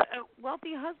have a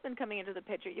wealthy husband coming into the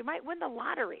picture. You might win the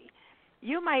lottery.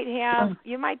 You might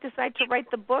decide to write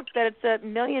the book that it's $1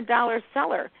 million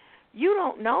seller. You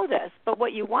don't know this, but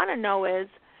what you want to know is,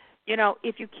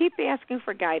 if you keep asking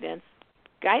for guidance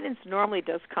normally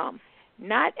does come.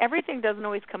 Not everything doesn't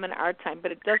always come in our time,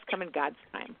 but it does come in God's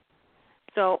time.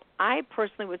 So I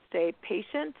personally would stay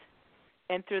patient,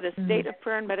 and through the state of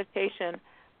prayer and meditation,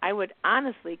 I would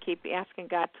honestly keep asking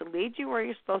God to lead you where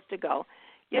you're supposed to go.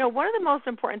 One of the most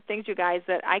important things, you guys,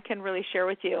 that I can really share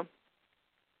with you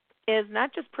is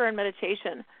not just prayer and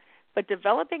meditation, but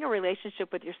developing a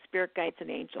relationship with your spirit guides and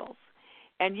angels.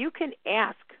 And you can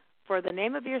ask for the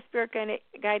name of your spirit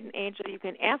guide and angel. You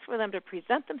can ask for them to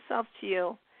present themselves to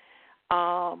you.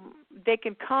 They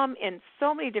can come in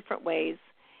so many different ways.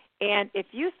 And if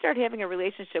you start having a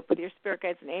relationship with your spirit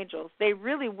guides and angels, they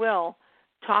really will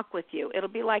talk with you. It'll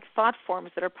be like thought forms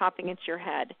that are popping into your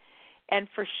head. And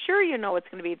for sure it's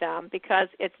going to be them, because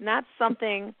it's not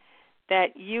something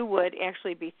that you would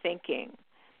actually be thinking.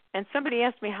 And somebody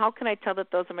asked me, how can I tell that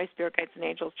those are my spirit guides and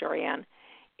angels, Jorianne?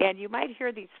 And you might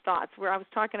hear these thoughts, where I was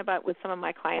talking about with some of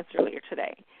my clients earlier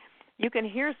today. You can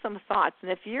hear some thoughts, and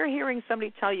if you're hearing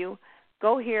somebody tell you,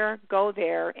 go here, go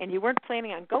there, and you weren't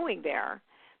planning on going there,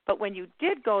 but when you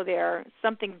did go there,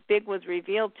 something big was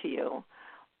revealed to you.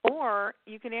 Or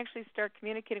you can actually start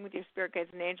communicating with your spirit guides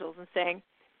and angels and saying,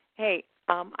 hey,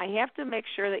 I have to make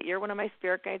sure that you're one of my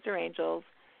spirit guides or angels.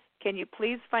 Can you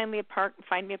please find me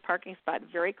a parking spot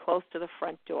very close to the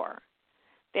front door?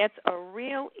 That's a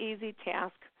real easy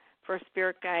task for a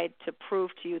spirit guide to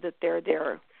prove to you that they're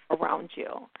there around you.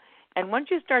 And once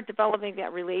you start developing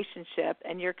that relationship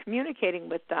and you're communicating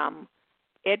with them,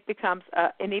 it becomes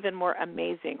an even more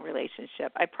amazing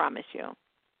relationship, I promise you.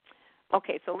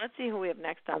 Okay, so let's see who we have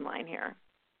next online here.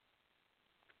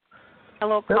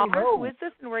 Hello, caller. Hello. Who is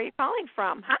this and where are you calling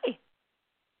from? Hi.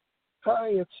 Hi,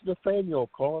 it's Nathaniel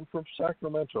calling from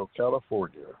Sacramento,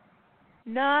 California.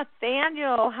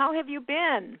 Nathaniel, how have you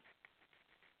been?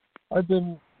 I've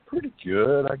been pretty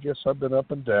good. I guess I've been up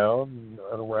and down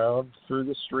and around through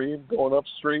the stream, going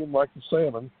upstream like a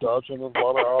salmon, dodging a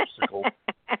lot of obstacles.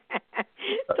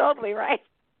 Totally right.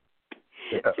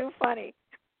 Yeah. Too funny.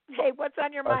 Hey, what's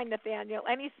on your mind, Nathaniel?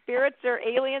 Any spirits or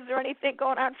aliens or anything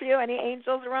going on for you? Any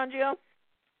angels around you?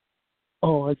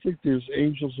 Oh, I think there's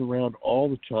angels around all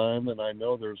the time, and I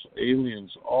know there's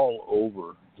aliens all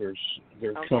over.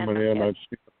 They're coming in. I've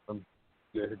seen them.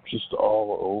 They're just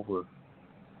all over.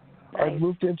 Nice. I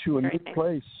moved into a new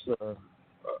place,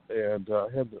 and I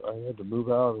had to move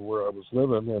out of where I was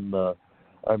living, and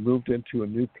I moved into a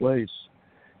new place.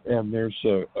 And there's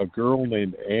a girl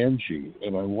named Angie,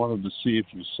 and I wanted to see if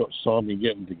you saw me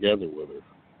getting together with her.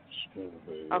 Kind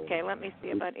of okay, let me see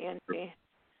about Angie.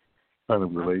 Kind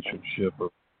of relationship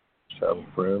of having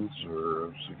friends, or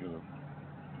is it gonna...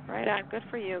 Right on. Good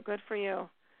for you. Good for you.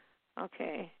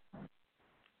 Okay.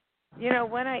 You know,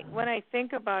 when I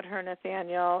think about her,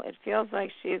 Nathaniel, it feels like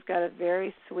she's got a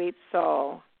very sweet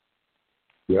soul.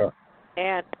 Yeah.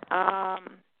 And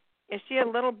she a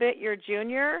little bit your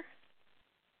junior?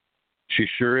 She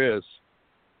sure is.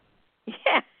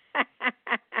 Yeah.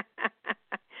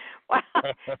 Well,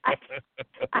 I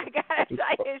gotta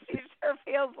tell you, she sure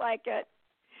feels like it.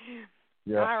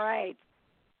 Yeah.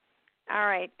 All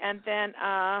right, and then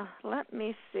let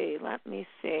me see.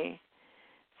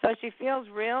 So she feels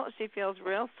real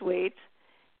sweet,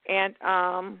 and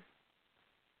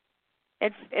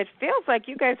it feels like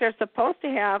you guys are supposed to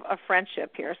have a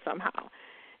friendship here somehow.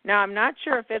 Now I'm not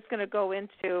sure if it's going to go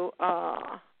into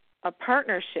a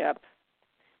partnership,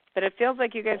 but it feels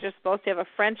like you guys are supposed to have a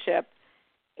friendship,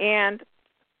 and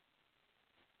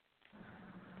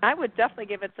I would definitely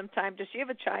give it some time. Does she have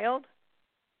a child?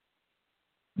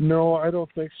 No, I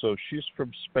don't think so. She's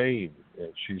from Spain,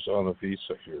 and she's on a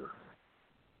visa here.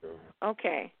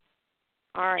 Okay.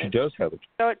 All right. She does have a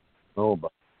child.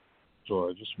 So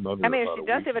I just met her. I mean, if about she a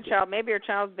does week have a ago. child, maybe her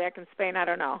child's back in Spain. I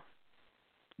don't know.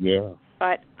 Yeah.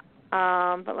 But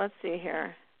let's see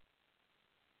here.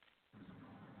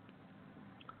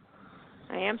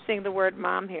 I am seeing the word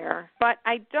mom here, but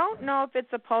I don't know if it's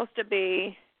supposed to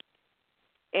be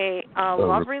a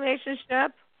love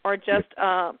relationship or just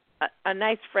a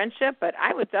nice friendship. But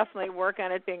I would definitely work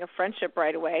on it being a friendship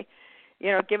right away.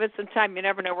 You know, give it some time. You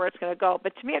never know where it's going to go.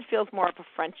 But to me, it feels more of a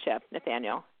friendship,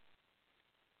 Nathaniel.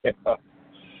 Yeah.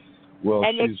 Well,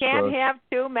 and you can't have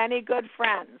too many good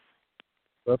friends.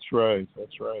 That's right.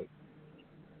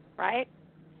 Right?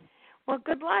 Well,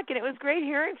 good luck, and it was great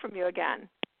hearing from you again.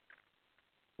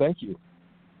 Thank you.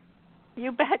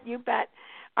 You bet.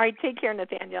 All right, take care,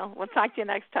 Nathaniel. We'll talk to you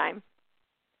next time.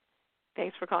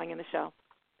 Thanks for calling in the show.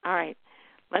 All right,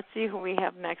 let's see who we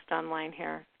have next online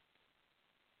here.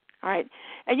 All right,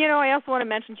 and I also want to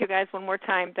mention to you guys one more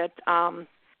time that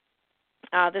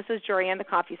this is Jorianne, the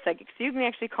Coffee Psychic. So you can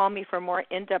actually call me for a more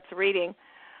in-depth reading.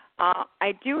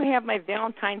 I do have my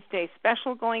Valentine's Day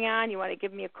special going on. You want to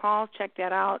give me a call, check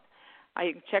that out.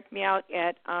 You can check me out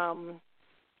at on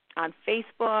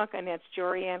Facebook, and that's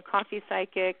Jorianne Coffee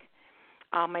Psychic.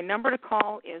 My number to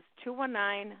call is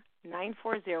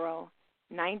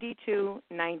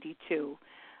 219-940-9292.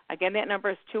 Again, that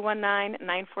number is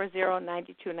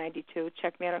 219-940-9292.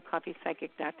 Check me out on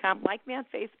coffeepsychic.com. Like me on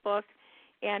Facebook,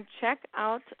 and check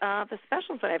out the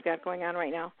specials that I've got going on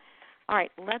right now. All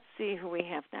right, let's see who we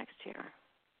have next here.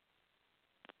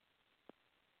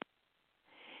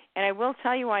 And I will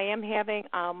tell you, I am having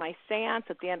my seance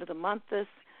at the end of the month this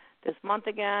month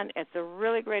again. It's a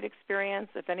really great experience.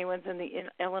 If anyone's in the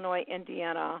Illinois,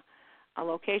 Indiana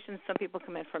location, some people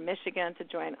come in from Michigan to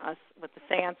join us with the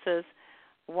seances.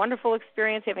 Wonderful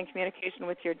experience having communication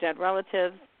with your dead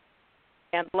relatives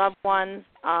and loved ones.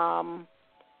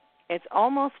 It's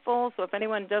almost full, so if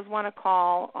anyone does want to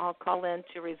call, I'll call in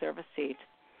to reserve a seat.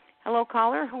 Hello,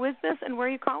 caller. Who is this, and where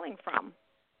are you calling from?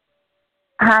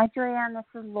 Hi, Jorianne. This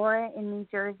is Laura in New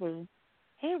Jersey.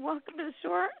 Hey, welcome to the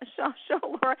show,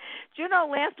 Laura. Do you know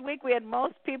last week we had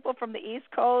most people from the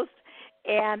East Coast,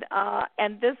 and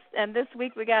this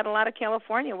week we got a lot of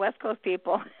California, West Coast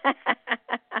people.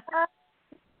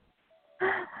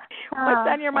 What's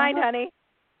on your mind, honey?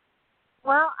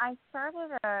 Well, I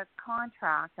started a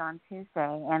contract on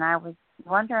Tuesday, and I was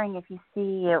wondering if you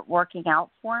see it working out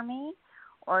for me,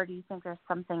 or do you think there's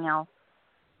something else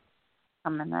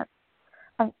coming up?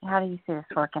 How do you see this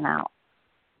working out?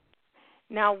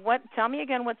 Now, tell me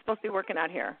again what's supposed to be working out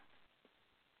here.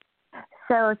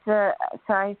 So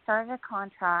I started a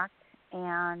contract,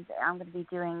 and I'm going to be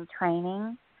doing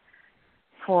training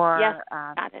for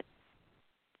got it.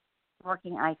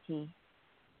 Working IT.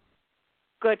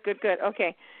 Good.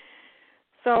 Okay.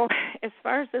 So as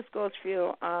far as this goes for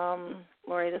you,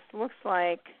 Lori, this looks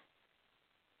like,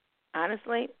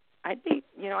 honestly, I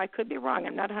could be wrong.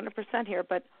 I'm not 100% here,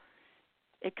 but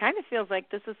it kind of feels like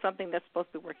this is something that's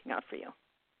supposed to be working out for you.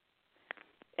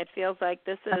 It feels like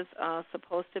this is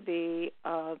supposed to be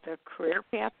the career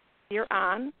path you're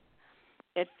on.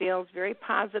 It feels very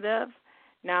positive.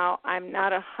 Now, I'm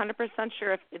not 100%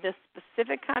 sure if this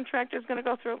specific contract is going to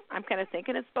go through. I'm kind of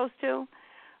thinking it's supposed to,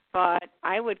 but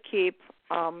I would keep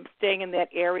staying in that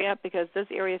area because this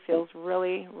area feels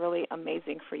really, really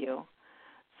amazing for you.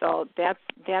 So that's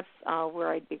where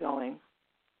I'd be going.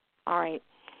 All right.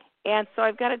 And so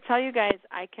I've got to tell you guys,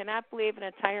 I cannot believe an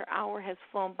entire hour has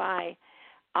flown by.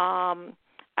 I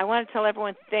want to tell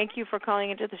everyone thank you for calling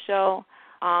into the show.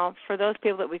 For those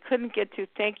people that we couldn't get to,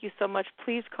 thank you so much.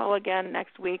 Please call again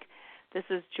next week. This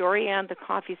is Jorianne, the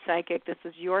Coffee Psychic. This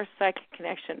is your Psychic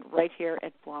Connection right here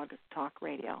at Blog Talk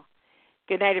Radio.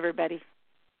 Good night, everybody.